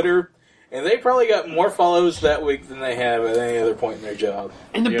through Twitter, and they probably got more follows that week than they have at any other point in their job.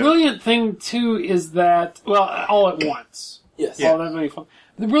 And the Yeah. brilliant thing, too, is that, well, all at once. Yes. All that many fun.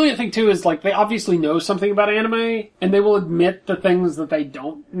 The brilliant thing, too, is, like, they obviously know something about anime, and they will admit the things that they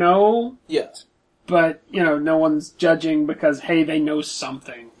don't know, Yes. but, no one's judging because, hey, they know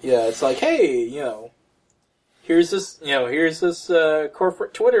something. Yeah, it's like, hey, here's this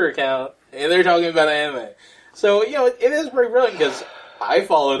corporate Twitter account, and they're talking about anime. So, it is pretty brilliant because I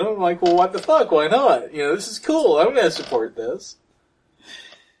followed them. I'm like, well, what the fuck? Why not? This is cool. I'm going to support this.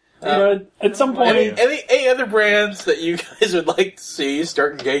 At some point... Any other brands that you guys would like to see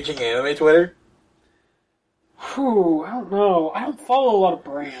start engaging anime Twitter? Whew, I don't know. I don't follow a lot of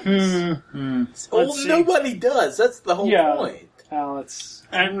brands. Well, Let's see. nobody does. That's the whole Yeah. point. Well, it's...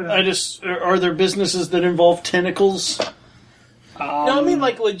 I just are there businesses that involve tentacles? No, I mean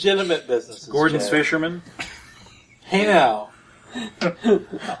like legitimate businesses. Gordon's Jeff. Fisherman. Hey now.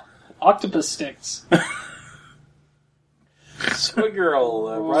 octopus sticks. Squid Girl,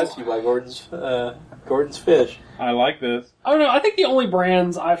 brought to you by Gordon's Fish. I like this. I don't know. I think the only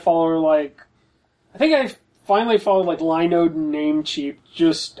brands I follow are like... I think I finally followed like Linode and Namecheap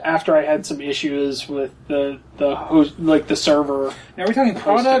just after I had some issues with the host, like the server. Now, are we talking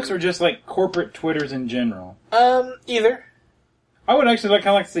products or just like corporate Twitters in general? Either. I would actually kind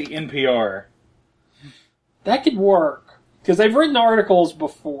of like to see NPR. That could work because they've written articles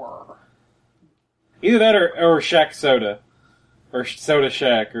before. Either that or Shack Soda. Or Soda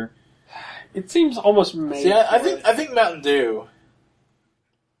Shack. Or It seems almost made. See, I for think it. I think Mountain Dew.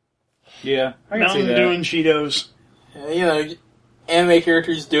 yeah, I can see Mountain that. Dew and Cheetos. Anime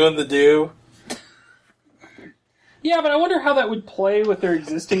characters doing the do. Yeah, but I wonder how that would play with their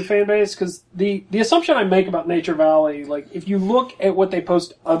existing fan base, because the assumption I make about Nature Valley, like, if you look at what they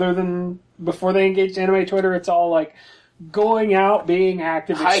post other than before they engaged anime Twitter, it's all like going out, being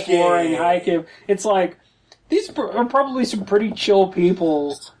active, exploring, hiking. It's like, these are probably some pretty chill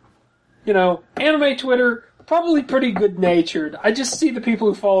people. Anime Twitter, probably pretty good-natured. I just see the people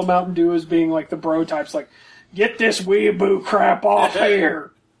who follow Mountain Dew as being like the bro types, like, get this weeaboo crap off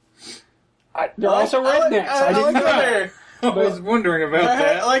here. They're also rednecks. I didn't know. I was wondering about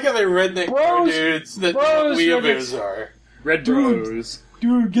that. I like how they're redneck bro dudes that weeaboos are. Red bros.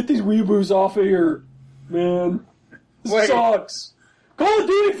 Dude, get these weeaboos off of here, man. This sucks. Call of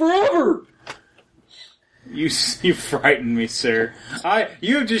Duty forever! You frighten me, sir.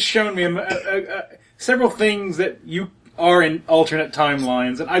 You have just shown me several things that you are in alternate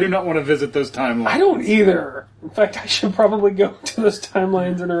timelines, and I do not want to visit those timelines. I don't either. In fact, I should probably go to those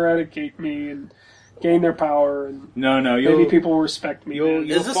timelines and eradicate me and gain their power. And no, maybe people will respect me.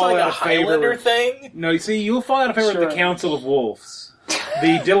 Is this like a Highlander thing? No, you see, you'll fall out of favor with the Council of Wolves.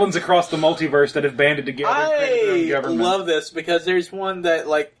 The Dylans across the multiverse that have banded together and created their own government. I love this because there's one that,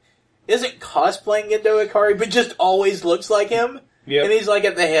 like, isn't cosplaying Gendo Ikari, but just always looks like him. Yep. And he's, like,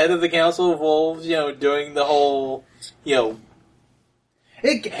 at the head of the Council of Wolves, doing the whole,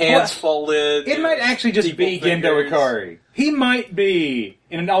 hands folded. It might actually just be Gendo Ikari. He might be,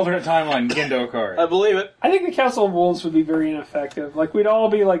 in an alternate timeline, Gendo Ikari. I believe it. I think the Council of Wolves would be very ineffective. Like, we'd all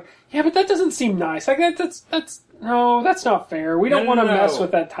be like, yeah, but that doesn't seem nice. Like, that's not fair. We don't want to mess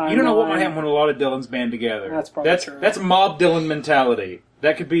with that timeline. You don't know what might happen when a lot of Dylans band together. That's probably true. That's mob Dylan mentality.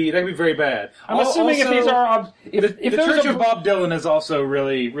 That could be very bad. I'm assuming if these are if the Church of Bob Dylan is also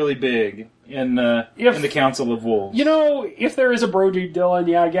really, really big in the Council of Wolves. If there is a Brody Dylan,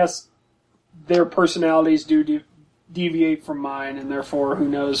 yeah, I guess their personalities do deviate from mine, and therefore, who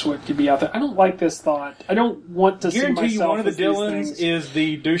knows what could be out there. I don't like this thought. I don't want to see myself you one of the Dylans is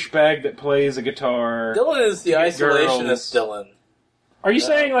the douchebag that plays a guitar. Dylan is the isolationist Dylan. Are you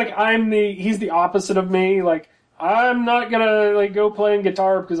saying, like, he's the opposite of me? Like, I'm not gonna go playing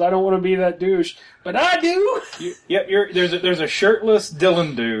guitar because I don't want to be that douche, but I do. There's a shirtless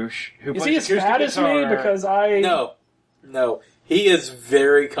Dylan douche who plays acoustic guitar. Is he as fat as me? Because No. He is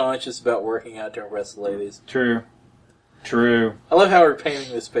very conscious about working out to impress the ladies. True. I love how we're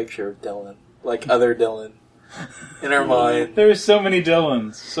painting this picture of Dylan, like other Dylan, in our mind. There's so many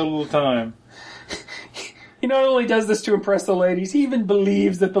Dylans, so little time. He not only does this to impress the ladies, he even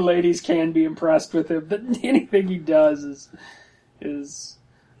believes that the ladies can be impressed with him. That anything he does is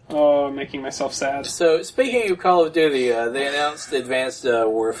making myself sad. So, speaking of Call of Duty, they announced Advanced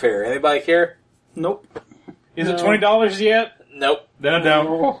Warfare. Anybody care? Nope. Is it $20 yet? Nope. Then I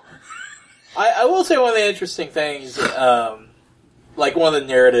don't. I will say one of the interesting things, like one of the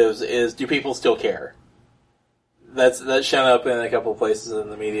narratives, is do people still care? That's shown up in a couple of places in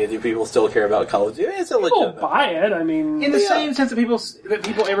the media. Do people still care about Call of Duty? It's a legitimate. People buy it. I mean, in the same sense that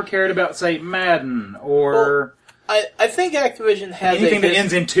people ever cared about, say, Madden or I think Activision has anything that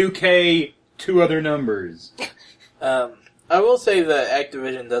ends in 2K, two other numbers. I will say that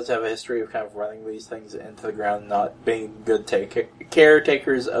Activision does have a history of kind of running these things into the ground, not being good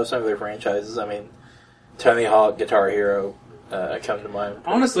caretakers of some of their franchises. I mean, Tony Hawk, Guitar Hero. Come to mind.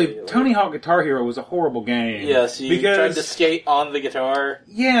 Honestly, Tony Hawk Guitar Hero was a horrible game. Yes, you tried to skate on the guitar.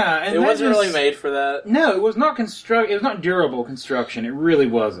 Yeah, and it wasn't really made for that. No, it was not It was not durable construction. It really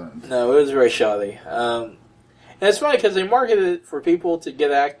wasn't. No, it was very shoddy. And it's funny because they marketed it for people to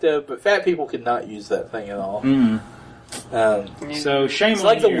get active, but fat people could not use that thing at all. Mm. So shame it's on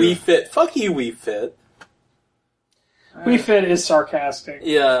like you. the Wii Fit. Fuck you, Wii Fit. Wii Fit is sarcastic.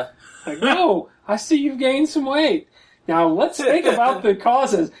 Yeah. Like, oh, I see you've gained some weight. Now, let's think about the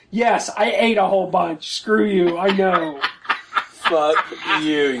causes. Yes, I ate a whole bunch. Screw you, I know. Fuck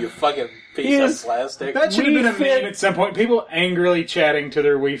you fucking piece of plastic. That should have been a meme at some point. People angrily chatting to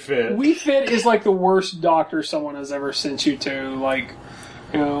their Wii Fit. Wii Fit is like the worst doctor someone has ever sent you to. Like,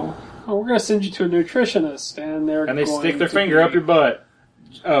 we're going to send you to a nutritionist, and they stick their finger up your butt.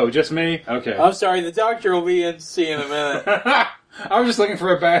 Oh, just me? Okay. I'm sorry, the doctor will be in to see you in a minute. I was just looking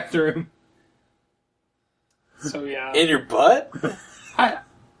for a bathroom. So yeah. In your butt? I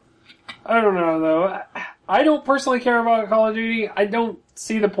don't know though. I don't personally care about Call of Duty. I don't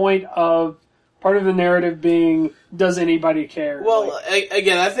see the point of part of the narrative being, does anybody care? Well,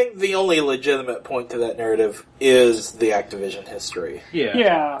 again, I think the only legitimate point to that narrative is the Activision history.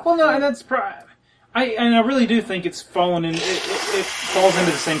 Yeah. Well, no, and that's I really do think it's fallen in. It falls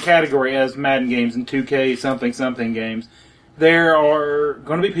into the same category as Madden games and 2K something games. There are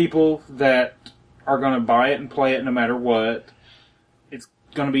going to be people that are going to buy it and play it no matter what. It's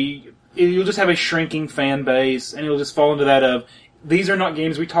going to be... You'll just have a shrinking fan base, and you'll just fall into that of, these are not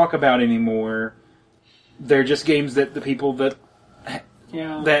games we talk about anymore. They're just games that the people that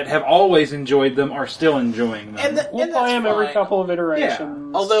have always enjoyed them are still enjoying them. We'll play them every couple of iterations.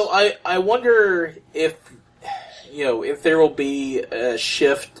 Yeah. Although I wonder if there will be a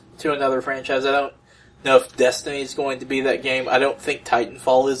shift to another franchise. I don't know if Destiny is going to be that game. I don't think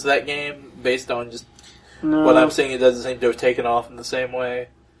Titanfall is that game, based on just what I'm seeing. It doesn't seem to have taken off in the same way.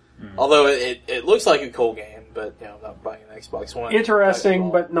 Although it looks like a cool game, but I'm not buying an Xbox One. Interesting,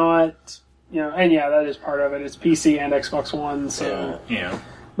 but not, and that is part of it. It's PC and Xbox One, so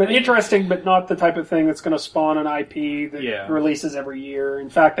But interesting, but not the type of thing that's going to spawn an IP that releases every year. In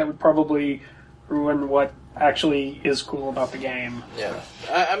fact, that would probably ruin what actually is cool about the game. Yeah,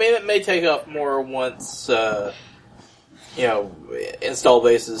 I mean, it may take off more once install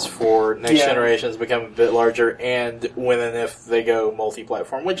bases for next generations become a bit larger, and when and if they go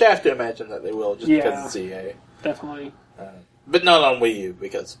multi-platform, which I have to imagine that they will, just because it's EA. Definitely. But not on Wii U,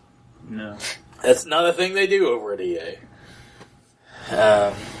 because that's not a thing they do over at EA.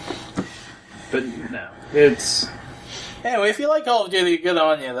 But no, it's... Anyway, if you like Call of Duty, good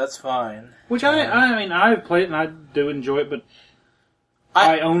on you, that's fine. Which I mean, I've played it and I do enjoy it, but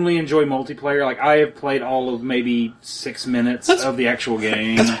I only enjoy multiplayer. Like, I have played all of maybe 6 minutes of the actual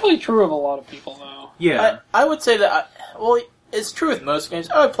game. That's probably true of a lot of people, though. Yeah. I would say that, it's true with most games.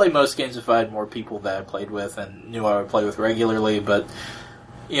 I would play most games if I had more people that I played with and knew I would play with regularly, but,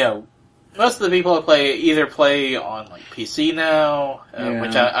 most of the people I play either play on, like, PC now,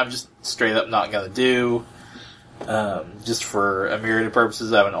 which I'm just straight up not going to do. Just for a myriad of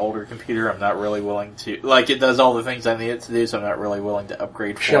purposes. I have an older computer. I'm not really willing to... it does all the things I need it to do, so I'm not really willing to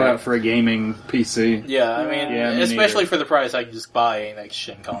upgrade for Shout out for a gaming PC. Yeah, I mean, especially for the price, I can just buy a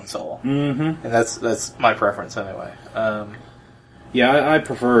next-gen console. Mm-hmm. And that's my preference anyway. I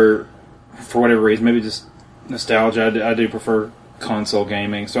prefer, for whatever reason, maybe just nostalgia, I do prefer console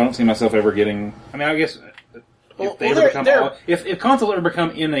gaming, so I don't see myself ever getting... I mean, I guess... If consoles ever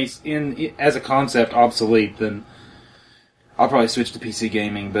become as a concept obsolete, then I'll probably switch to PC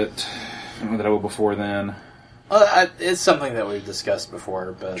gaming, but I don't know that I will before then. Well, it's something that we've discussed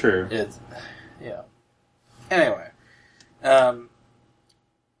before, but true. Anyway,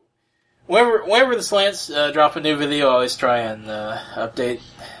 whenever the Slants drop a new video, I always try and update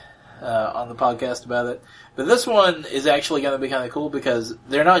on the podcast about it. But this one is actually going to be kind of cool because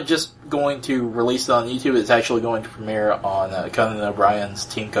they're not just going to release it on YouTube, it's actually going to premiere on Conan O'Brien's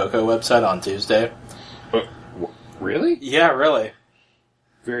Team Coco website on Tuesday. Really? Yeah, really.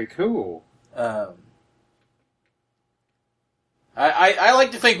 Very cool. I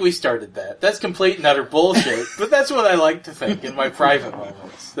like to think we started that. That's complete and utter bullshit, but that's what I like to think in my private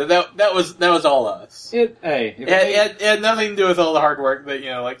moments. That was all us. It had nothing to do with all the hard work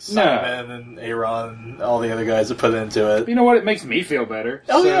that Simon and Aaron and all the other guys have put into it. You know what? It makes me feel better.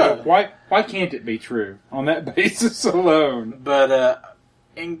 Oh, yeah. Why can't it be true on that basis alone? But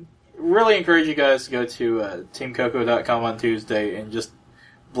really encourage you guys to go to teamcoco.com on Tuesday and just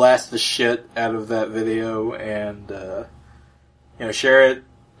blast the shit out of that video and share it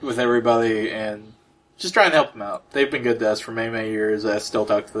with everybody and just try and help them out. They've been good to us for many, many years. I still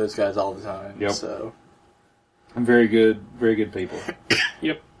talk to those guys all the time. Yep. So, I'm very good people.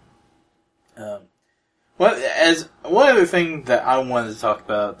 Yep. As one other thing that I wanted to talk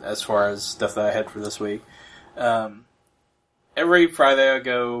about as far as stuff that I had for this week, every Friday I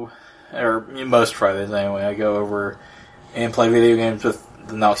go, or most Fridays anyway, I go over and play video games with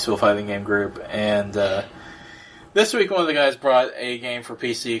the Knoxville Fighting Game Group, and this week one of the guys brought a game for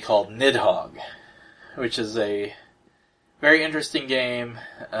PC called Nidhogg, which is a very interesting game.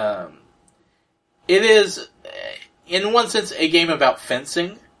 It is, in one sense, a game about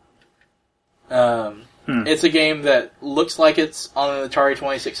fencing. It's a game that looks like it's on an Atari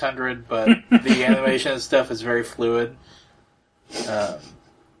 2600, but the animation and stuff is very fluid. So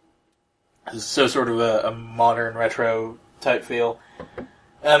sort of a modern retro type feel.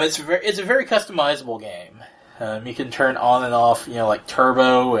 It's a very customizable game. You can turn on and off, like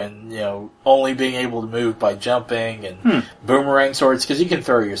turbo and, only being able to move by jumping and boomerang swords, because you can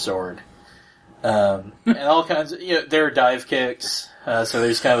throw your sword. And all kinds of, there are dive kicks, so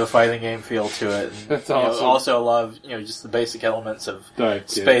there's kind of a fighting game feel to it. And, That's awesome. Also a lot of, just the basic elements of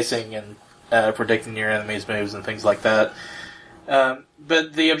spacing and predicting your enemy's moves and things like that.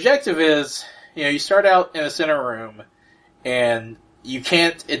 But the objective is, you start out in a center room, and you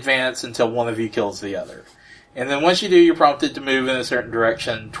can't advance until one of you kills the other. And then once you do, you're prompted to move in a certain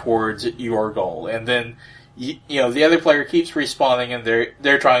direction towards your goal. And then, the other player keeps respawning, and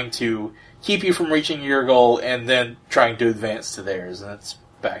they're trying to keep you from reaching your goal and then trying to advance to theirs, and it's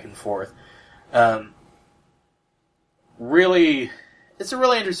back and forth. Really, it's a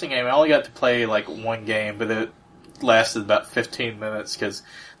really interesting game. I only got to play like one game, but it lasted about 15 minutes because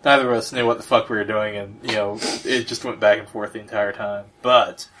neither of us knew what the fuck we were doing, and it just went back and forth the entire time.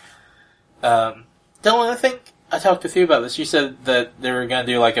 But Dylan, I think I talked with you about this. You said that they were going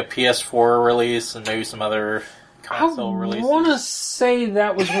to do like a PS4 release and maybe some other console releases. I want to say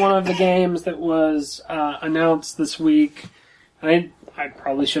that was one of the games that was announced this week. I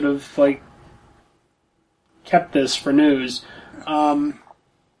probably should have kept this for news. I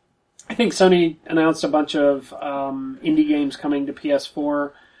think Sony announced a bunch of indie games coming to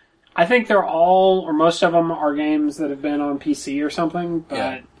PS4. I think they're all, or most of them, are games that have been on PC or something,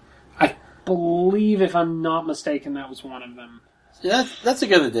 but I believe, if I'm not mistaken, that was one of them. Yeah, that's a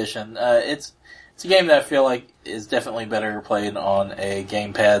good addition. It's a game that I feel like is definitely better played on a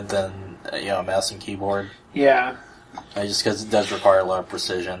gamepad than a mouse and keyboard. Yeah. Just because it does require a lot of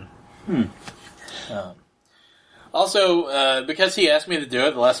precision. Also, because he asked me to do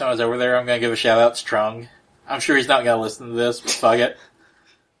it the last time I was over there, I'm going to give a shout out to Trung. I'm sure he's not going to listen to this, but fuck it.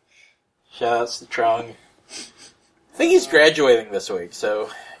 Shout outs to Trung. I think he's graduating this week, so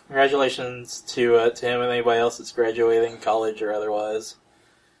congratulations to him and anybody else that's graduating, college or otherwise.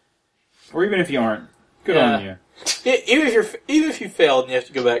 Or even if you aren't, good on you. Even if you failed and you have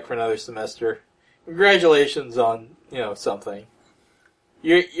to go back for another semester, congratulations on something.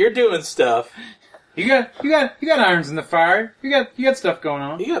 You're doing stuff. You got irons in the fire. You got stuff going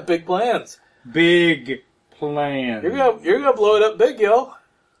on. You got big plans. Big plans. You're gonna blow it up big, yo.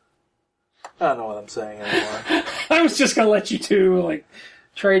 I don't know what I'm saying anymore. I was just going to let you two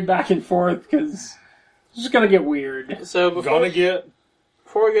trade back and forth because it's just going to get weird. So before we go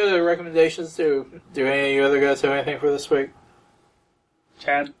to recommendations, do any of you other guys have anything for this week?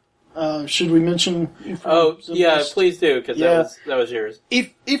 Chad? Should we mention Ephraim Zimbalist? Yeah, please do, because that was yours.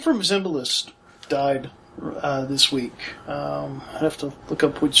 Ephraim Zimbalist died this week. I'd have to look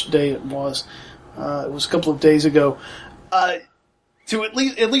up which day it was. It was a couple of days ago. To at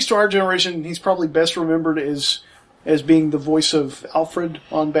least to our generation, he's probably best remembered as being the voice of Alfred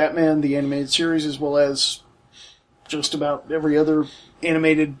on Batman, the animated series, as well as just about every other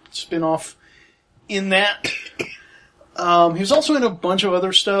animated spin-off in that. He was also in a bunch of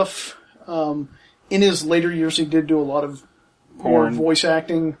other stuff. In his later years, he did do a lot of more voice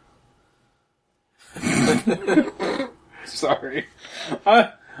acting. Sorry.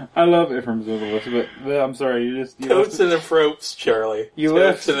 I love Ephraim Zimbalist, but I'm sorry. You Coats and the ropes, Charlie.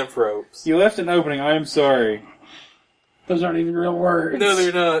 Coats and the ropes. You left an opening. I am sorry. Those aren't even real words. No,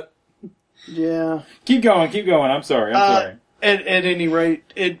 they're not. Yeah. Keep going. I'm sorry. At any rate,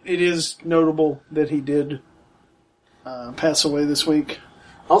 it is notable that he did pass away this week.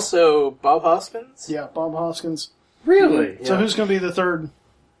 Also, Bob Hoskins? Yeah, Bob Hoskins. Really? So who's going to be the third?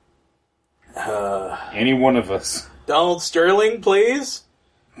 Any one of us. Donald Sterling, please?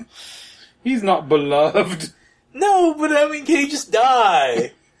 He's not beloved. No, but I mean, can he just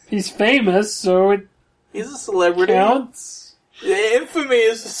die? He's famous, so it He's a celebrity. counts. Infamy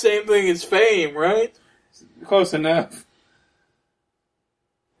is the same thing as fame, right? Close enough.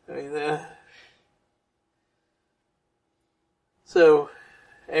 I mean, So,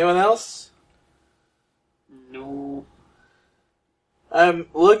 anyone else? No.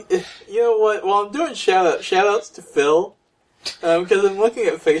 Look, you know what? While I'm doing shout-outs to Phil, because I'm looking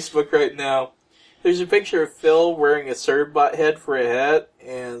at Facebook right now. There's a picture of Phil wearing a Certbot head for a hat,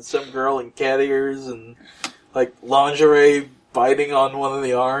 and some girl in cat ears and lingerie biting on one of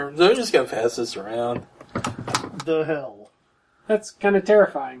the arms. I'm just gonna pass this around. The hell. That's kind of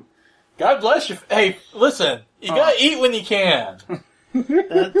terrifying. God bless you. Hey, listen, you gotta eat when you can.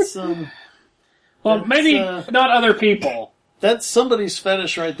 That's Well, maybe not other people. that's somebody's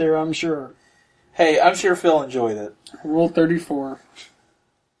fetish right there, I'm sure. Hey, I'm sure Phil enjoyed it. Rule 34.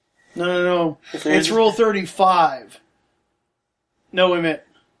 No. It's Rule 35. No, wait a minute.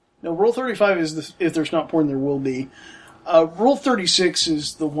 No, Rule 35 is if there's not porn, there will be. Rule 36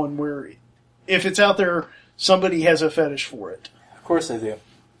 is the one where if it's out there, somebody has a fetish for it. Of course I do.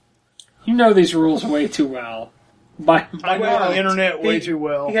 You know these rules way too well. I know the internet way too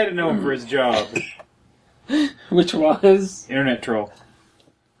well. He had to know him for his job. Which was? Internet troll.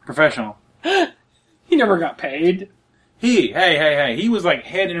 Professional. He never got paid. Hey. He was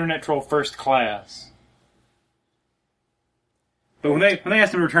head internet troll first class. But when they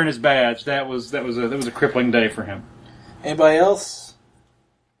asked him to return his badge, that was a crippling day for him. Anybody else?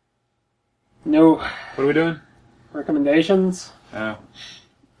 No What are we doing? recommendations. Oh.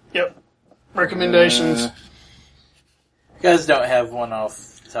 Yep. Recommendations. You guys don't have one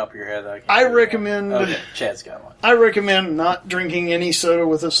off the the top of your head. I recommend. Okay, Chad's got one. I recommend not drinking any soda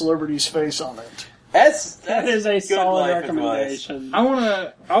with a celebrity's face on it. That is a good solid life recommendation.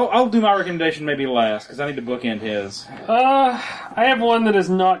 I'll do my recommendation maybe last, because I need to bookend his. I have one that is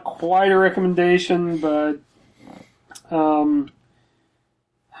not quite a recommendation, but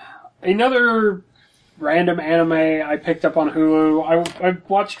another random anime I picked up on Hulu. I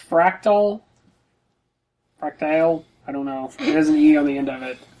watched Fractal. I don't know. It has an E on the end of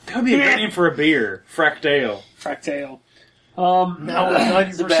it. That would be a good name for a beer. Fractale. Fractal. Now with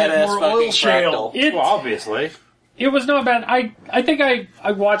It's a 90% badass more fucking oil shale. Fractal. Well, obviously. It was not bad. I think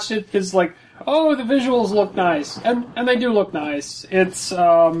I watched it because, like, oh, the visuals look nice. And they do look nice. It's,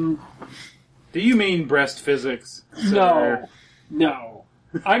 Do you mean breast physics? sir? No.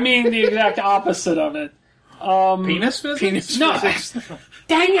 I mean the exact opposite of it. Penis physics? No.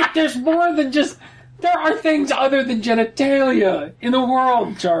 Dang it, there's more than just... There are things other than genitalia in the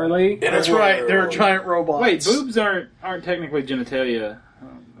world, Charlie. That's right. They're giant robots. Wait, boobs aren't technically genitalia.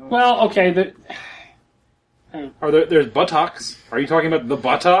 Well, okay, There's buttocks. Are you talking about the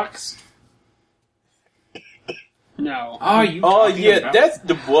buttocks? no. Oh, you. Oh talking yeah, about- that's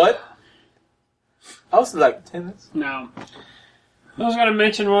the what? I was like tennis. No. What I was going to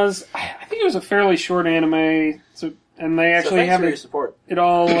mention was, I think it was a fairly short anime, and they So actually thanks have for your it support.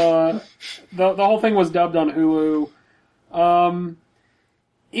 all, the whole thing was dubbed on Hulu.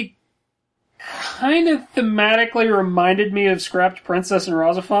 It kind of thematically reminded me of Scrapped Princess and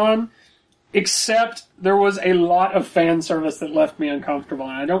Razafon, except there was a lot of fan service that left me uncomfortable,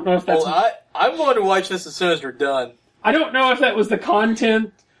 and I don't know if that's... Well, I'm going to watch this as soon as we're done. I don't know if that was the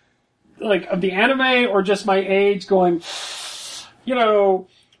content, like, of the anime or just my age going,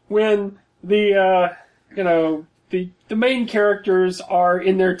 when the main characters are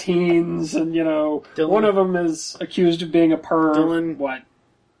in their teens and, Dylan? one of them is accused of being a perv. Dylan? What?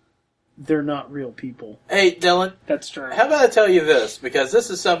 They're not real people. Hey, Dylan, That's true. how about I tell you this? Because this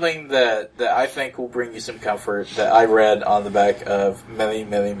is something that I think will bring you some comfort that I read on the back of many,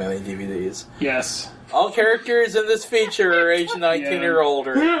 many, many DVDs. Yes. All characters in this feature are age 19 or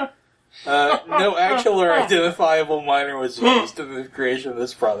older. No actual or identifiable minor was used in the creation of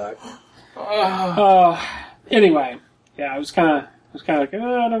this product. Anyway, yeah, I was kind of like,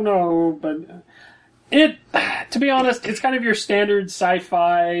 I don't know, but to be honest, it's kind of your standard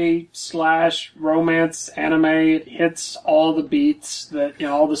sci-fi / romance anime. It hits all the beats that,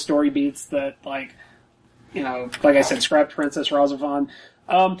 all the story beats that, like I said, Scrapped Princess Razafon.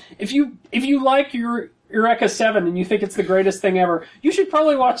 If you like your Eureka 7 and you think it's the greatest thing ever, you should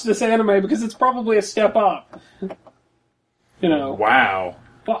probably watch this anime because it's probably a step up. Wow.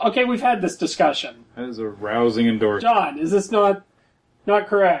 Well, okay, we've had this discussion. That is a rousing endorsement. John, is this not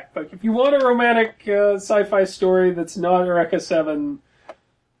correct? Like, if you want a romantic sci-fi story that's not Eureka 7,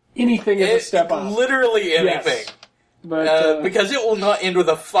 anything is a step up. Literally anything. Yes. But, because it will not end with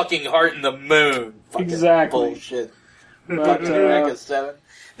a fucking heart in the moon. Fucking Exactly. Bullshit. but Fucking Eureka 7.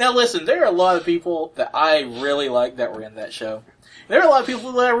 Now listen, there are a lot of people that I really like that were in that show. There are a lot of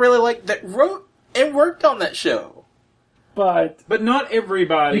people that I really like that wrote and worked on that show. but But not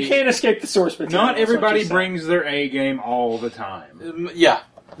everybody. you can't escape the source material. Not is what everybody you're saying. brings their A game all the time. Yeah,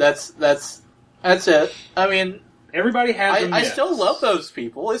 that's it. I mean, Everybody has. I still love those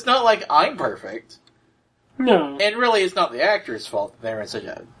people. It's not like I'm perfect. No. And really, it's not the actor's fault that they're in such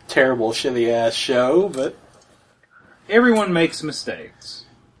a terrible, shitty-ass show, but Everyone makes mistakes.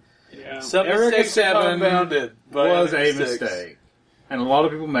 Yeah. some Eureka mistakes are 7 compounded by Was other a mistakes. mistake, and a lot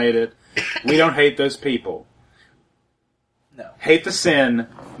of people made it. We don't hate those people. No. Hate the sin,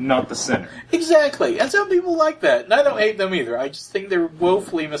 not the sinner. Exactly, and some people like that, and I don't hate them either. I just think they're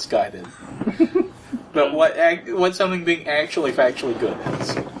woefully misguided. But what something being actually factually good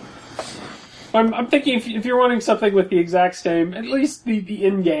is. I'm thinking if you're wanting something with the exact same, at least the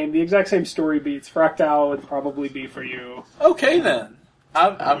in-game, the exact same story beats, Fractal would probably be for you. Okay then,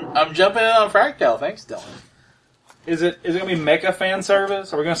 I'm jumping in on Fractal. Thanks, Dylan. Is it going to be mecha fan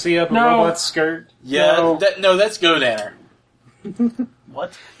service? Are we going to see a No. robot's skirt? Yeah, that's Godanner.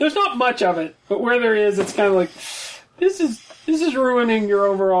 What? There's not much of it, but where there is, it's kind of like, this is ruining your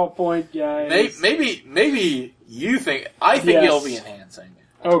overall point, guys. Maybe you think I think Yes. it'll be enhancing.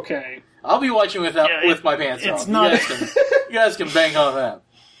 Okay. I'll be watching with my pants it's off. not- You guys can bang on that.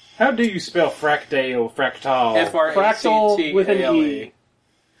 How do you spell fractale, fractal? Fractal with an E.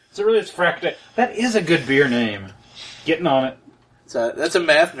 So really it's fractale. That is a good beer name. Getting on it. That's a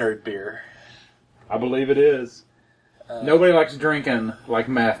math nerd beer. I believe it is. Nobody likes drinking like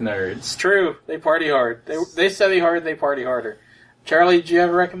math nerds. It's true. They party hard. They study hard. They party harder. Charlie, do you have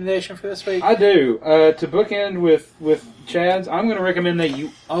a recommendation for this week? I do. To bookend with Chad's, I'm going to recommend that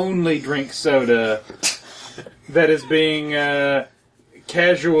you only drink soda that is being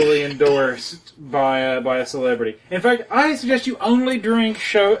casually endorsed by a celebrity. In fact, I suggest you only drink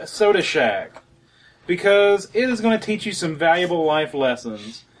Soda Shack because it is going to teach you some valuable life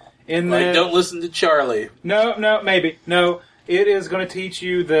lessons. Don't listen to Charlie. No, maybe. No, it is going to teach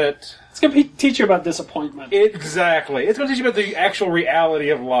you that... It's going to teach you about disappointment. Exactly. It's going to teach you about the actual reality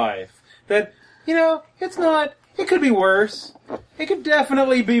of life. That, it's not... It could be worse. It could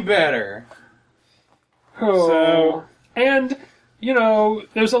definitely be better. Oh. And,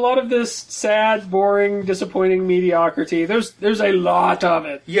 there's a lot of this sad, boring, disappointing mediocrity. There's a lot of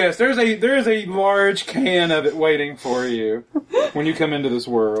it. Yes, there is a large can of it waiting for you when you come into this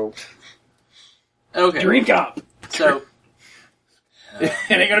world. Okay. Drink up. So... It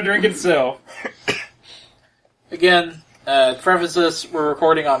ain't gonna drink itself. Again, to preface this, we're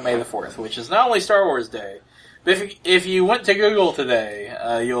recording on May the 4th, which is not only Star Wars Day, but if you went to Google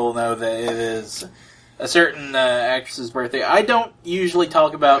today, you'll know that it is a certain actress's birthday. I don't usually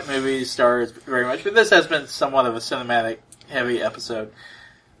talk about movie stars very much, but this has been somewhat of a cinematic-heavy episode.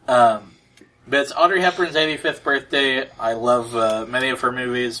 But it's Audrey Hepburn's 85th birthday. I love many of her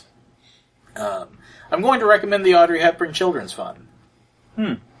movies. I'm going to recommend the Audrey Hepburn Children's Fund.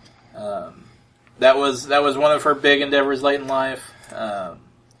 That was one of her big endeavors late in life.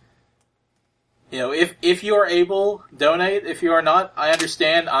 If you are able, donate. If you are not, I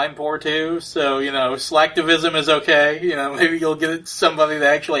understand. I'm poor too, so slacktivism is okay. Maybe you'll get somebody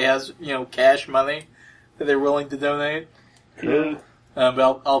that actually has cash money that they're willing to donate. Yeah.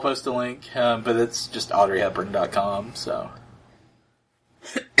 But I'll post a link. But it's just AudreyHepburn.com. So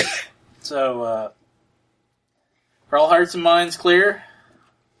are all hearts and minds clear?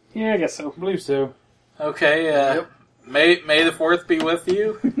 Yeah, I guess so. I believe so. Okay, Yep. May the 4th be with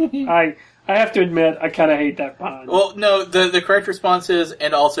you. I have to admit, I kind of hate that pun. Well, no, the correct response is,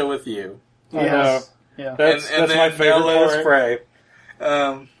 and also with you. Yes. Yeah. That's my favorite now let us part.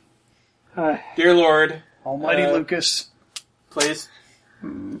 pray. Dear Lord, Almighty Lucas. please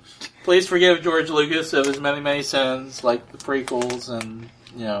forgive George Lucas of his many, many sins, like the prequels and,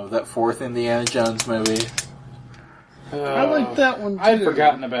 that 4th Indiana Jones movie. I liked that one too. I'd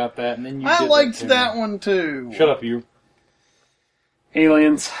forgotten about that, and then you I did liked that, that one too. Shut up, you.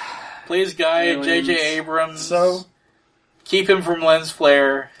 Aliens. Please guide Aliens. J.J. Abrams. So, Keep him from lens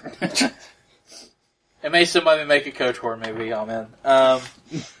flare. And may somebody make a KOTOR movie, amen.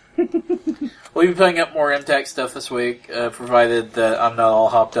 We'll be putting up more MTech stuff this week, provided that I'm not all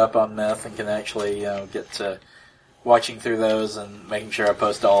hopped up on meth and can actually, get to watching through those and making sure I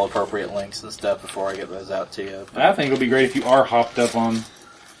post all appropriate links and stuff before I get those out to you. I think it'll be great if you are hopped up on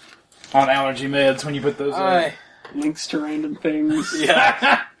allergy meds when you put those up. Links to random things.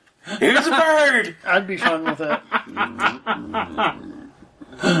 Yeah. Here's a bird! I'd be fine with that.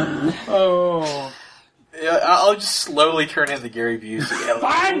 Oh. Yeah, I'll just slowly turn into Gary Busey.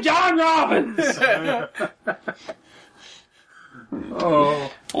 Find John Robbins!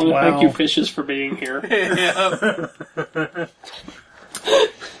 Oh. I want to Wow. thank you, fishes, for being here. Yeah.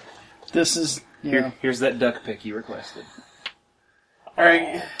 This is, Here's that duck pic you requested.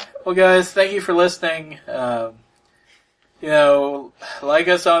 Alright. Well, guys, thank you for listening. Like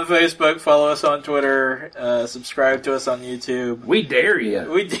us on Facebook, follow us on Twitter, subscribe to us on YouTube. We dare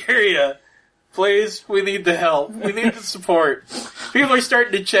you. We dare you. Please, we need the help. We need the support. People are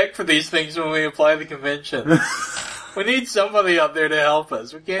starting to check for these things when we apply the convention. We need somebody out there to help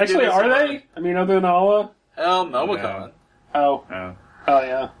us. We can't Actually, do this are alone. they? I mean, other than Allah? Nomicon. Oh. Oh. Oh,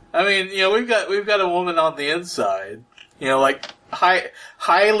 yeah. I mean, we've got a woman on the inside.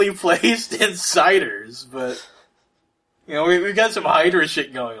 Highly placed insiders, but we've got some Hydra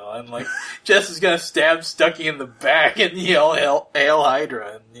shit going on. Like, Jess is gonna stab Stucky in the back and yell "Hail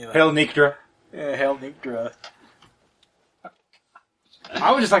Hydra!" and Hail Nikdra. yeah, "Hail Nikdra!"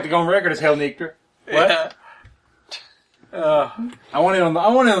 I would just like to go on record as Hail Nikdra. What? I want it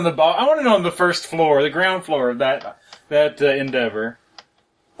on the first floor, the ground floor of that endeavor.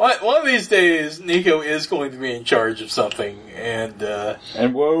 One of these days, Nico is going to be in charge of something, and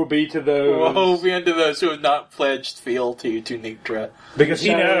woe be to those. woe be unto those who have not pledged fealty to Nikdra. Because he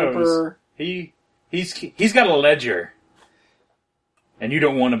Shadow knows. Emperor. He's got a ledger. And you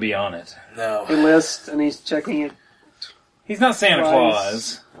don't want to be on it. No. A list, and he's checking it. He's not Santa Twice.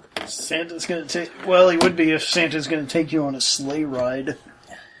 Claus. Santa's gonna take. Well, he would be if Santa's gonna take you on a sleigh ride.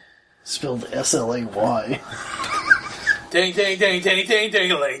 Spelled S-L-A-Y. Ding, ding, ding, ding, ding, ding,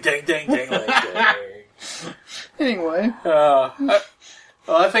 ding, ding, ding, ding, ding. Anyway. Well,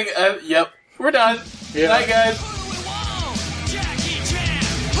 I think, yep, we're done. Yeah. Night, guys. Jack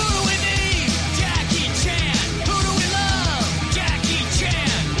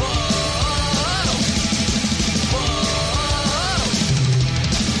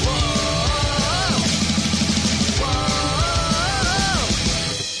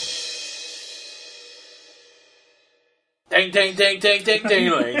Ding, ding, ding, ding, ding, ding,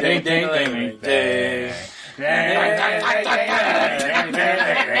 ding, ding, ding, ding.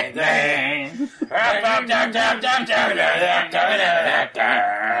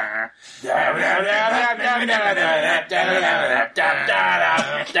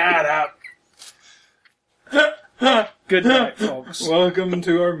 Good night, folks. Welcome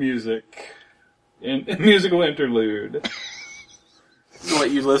to our musical interlude.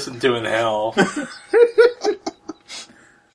 What you listen to in hell.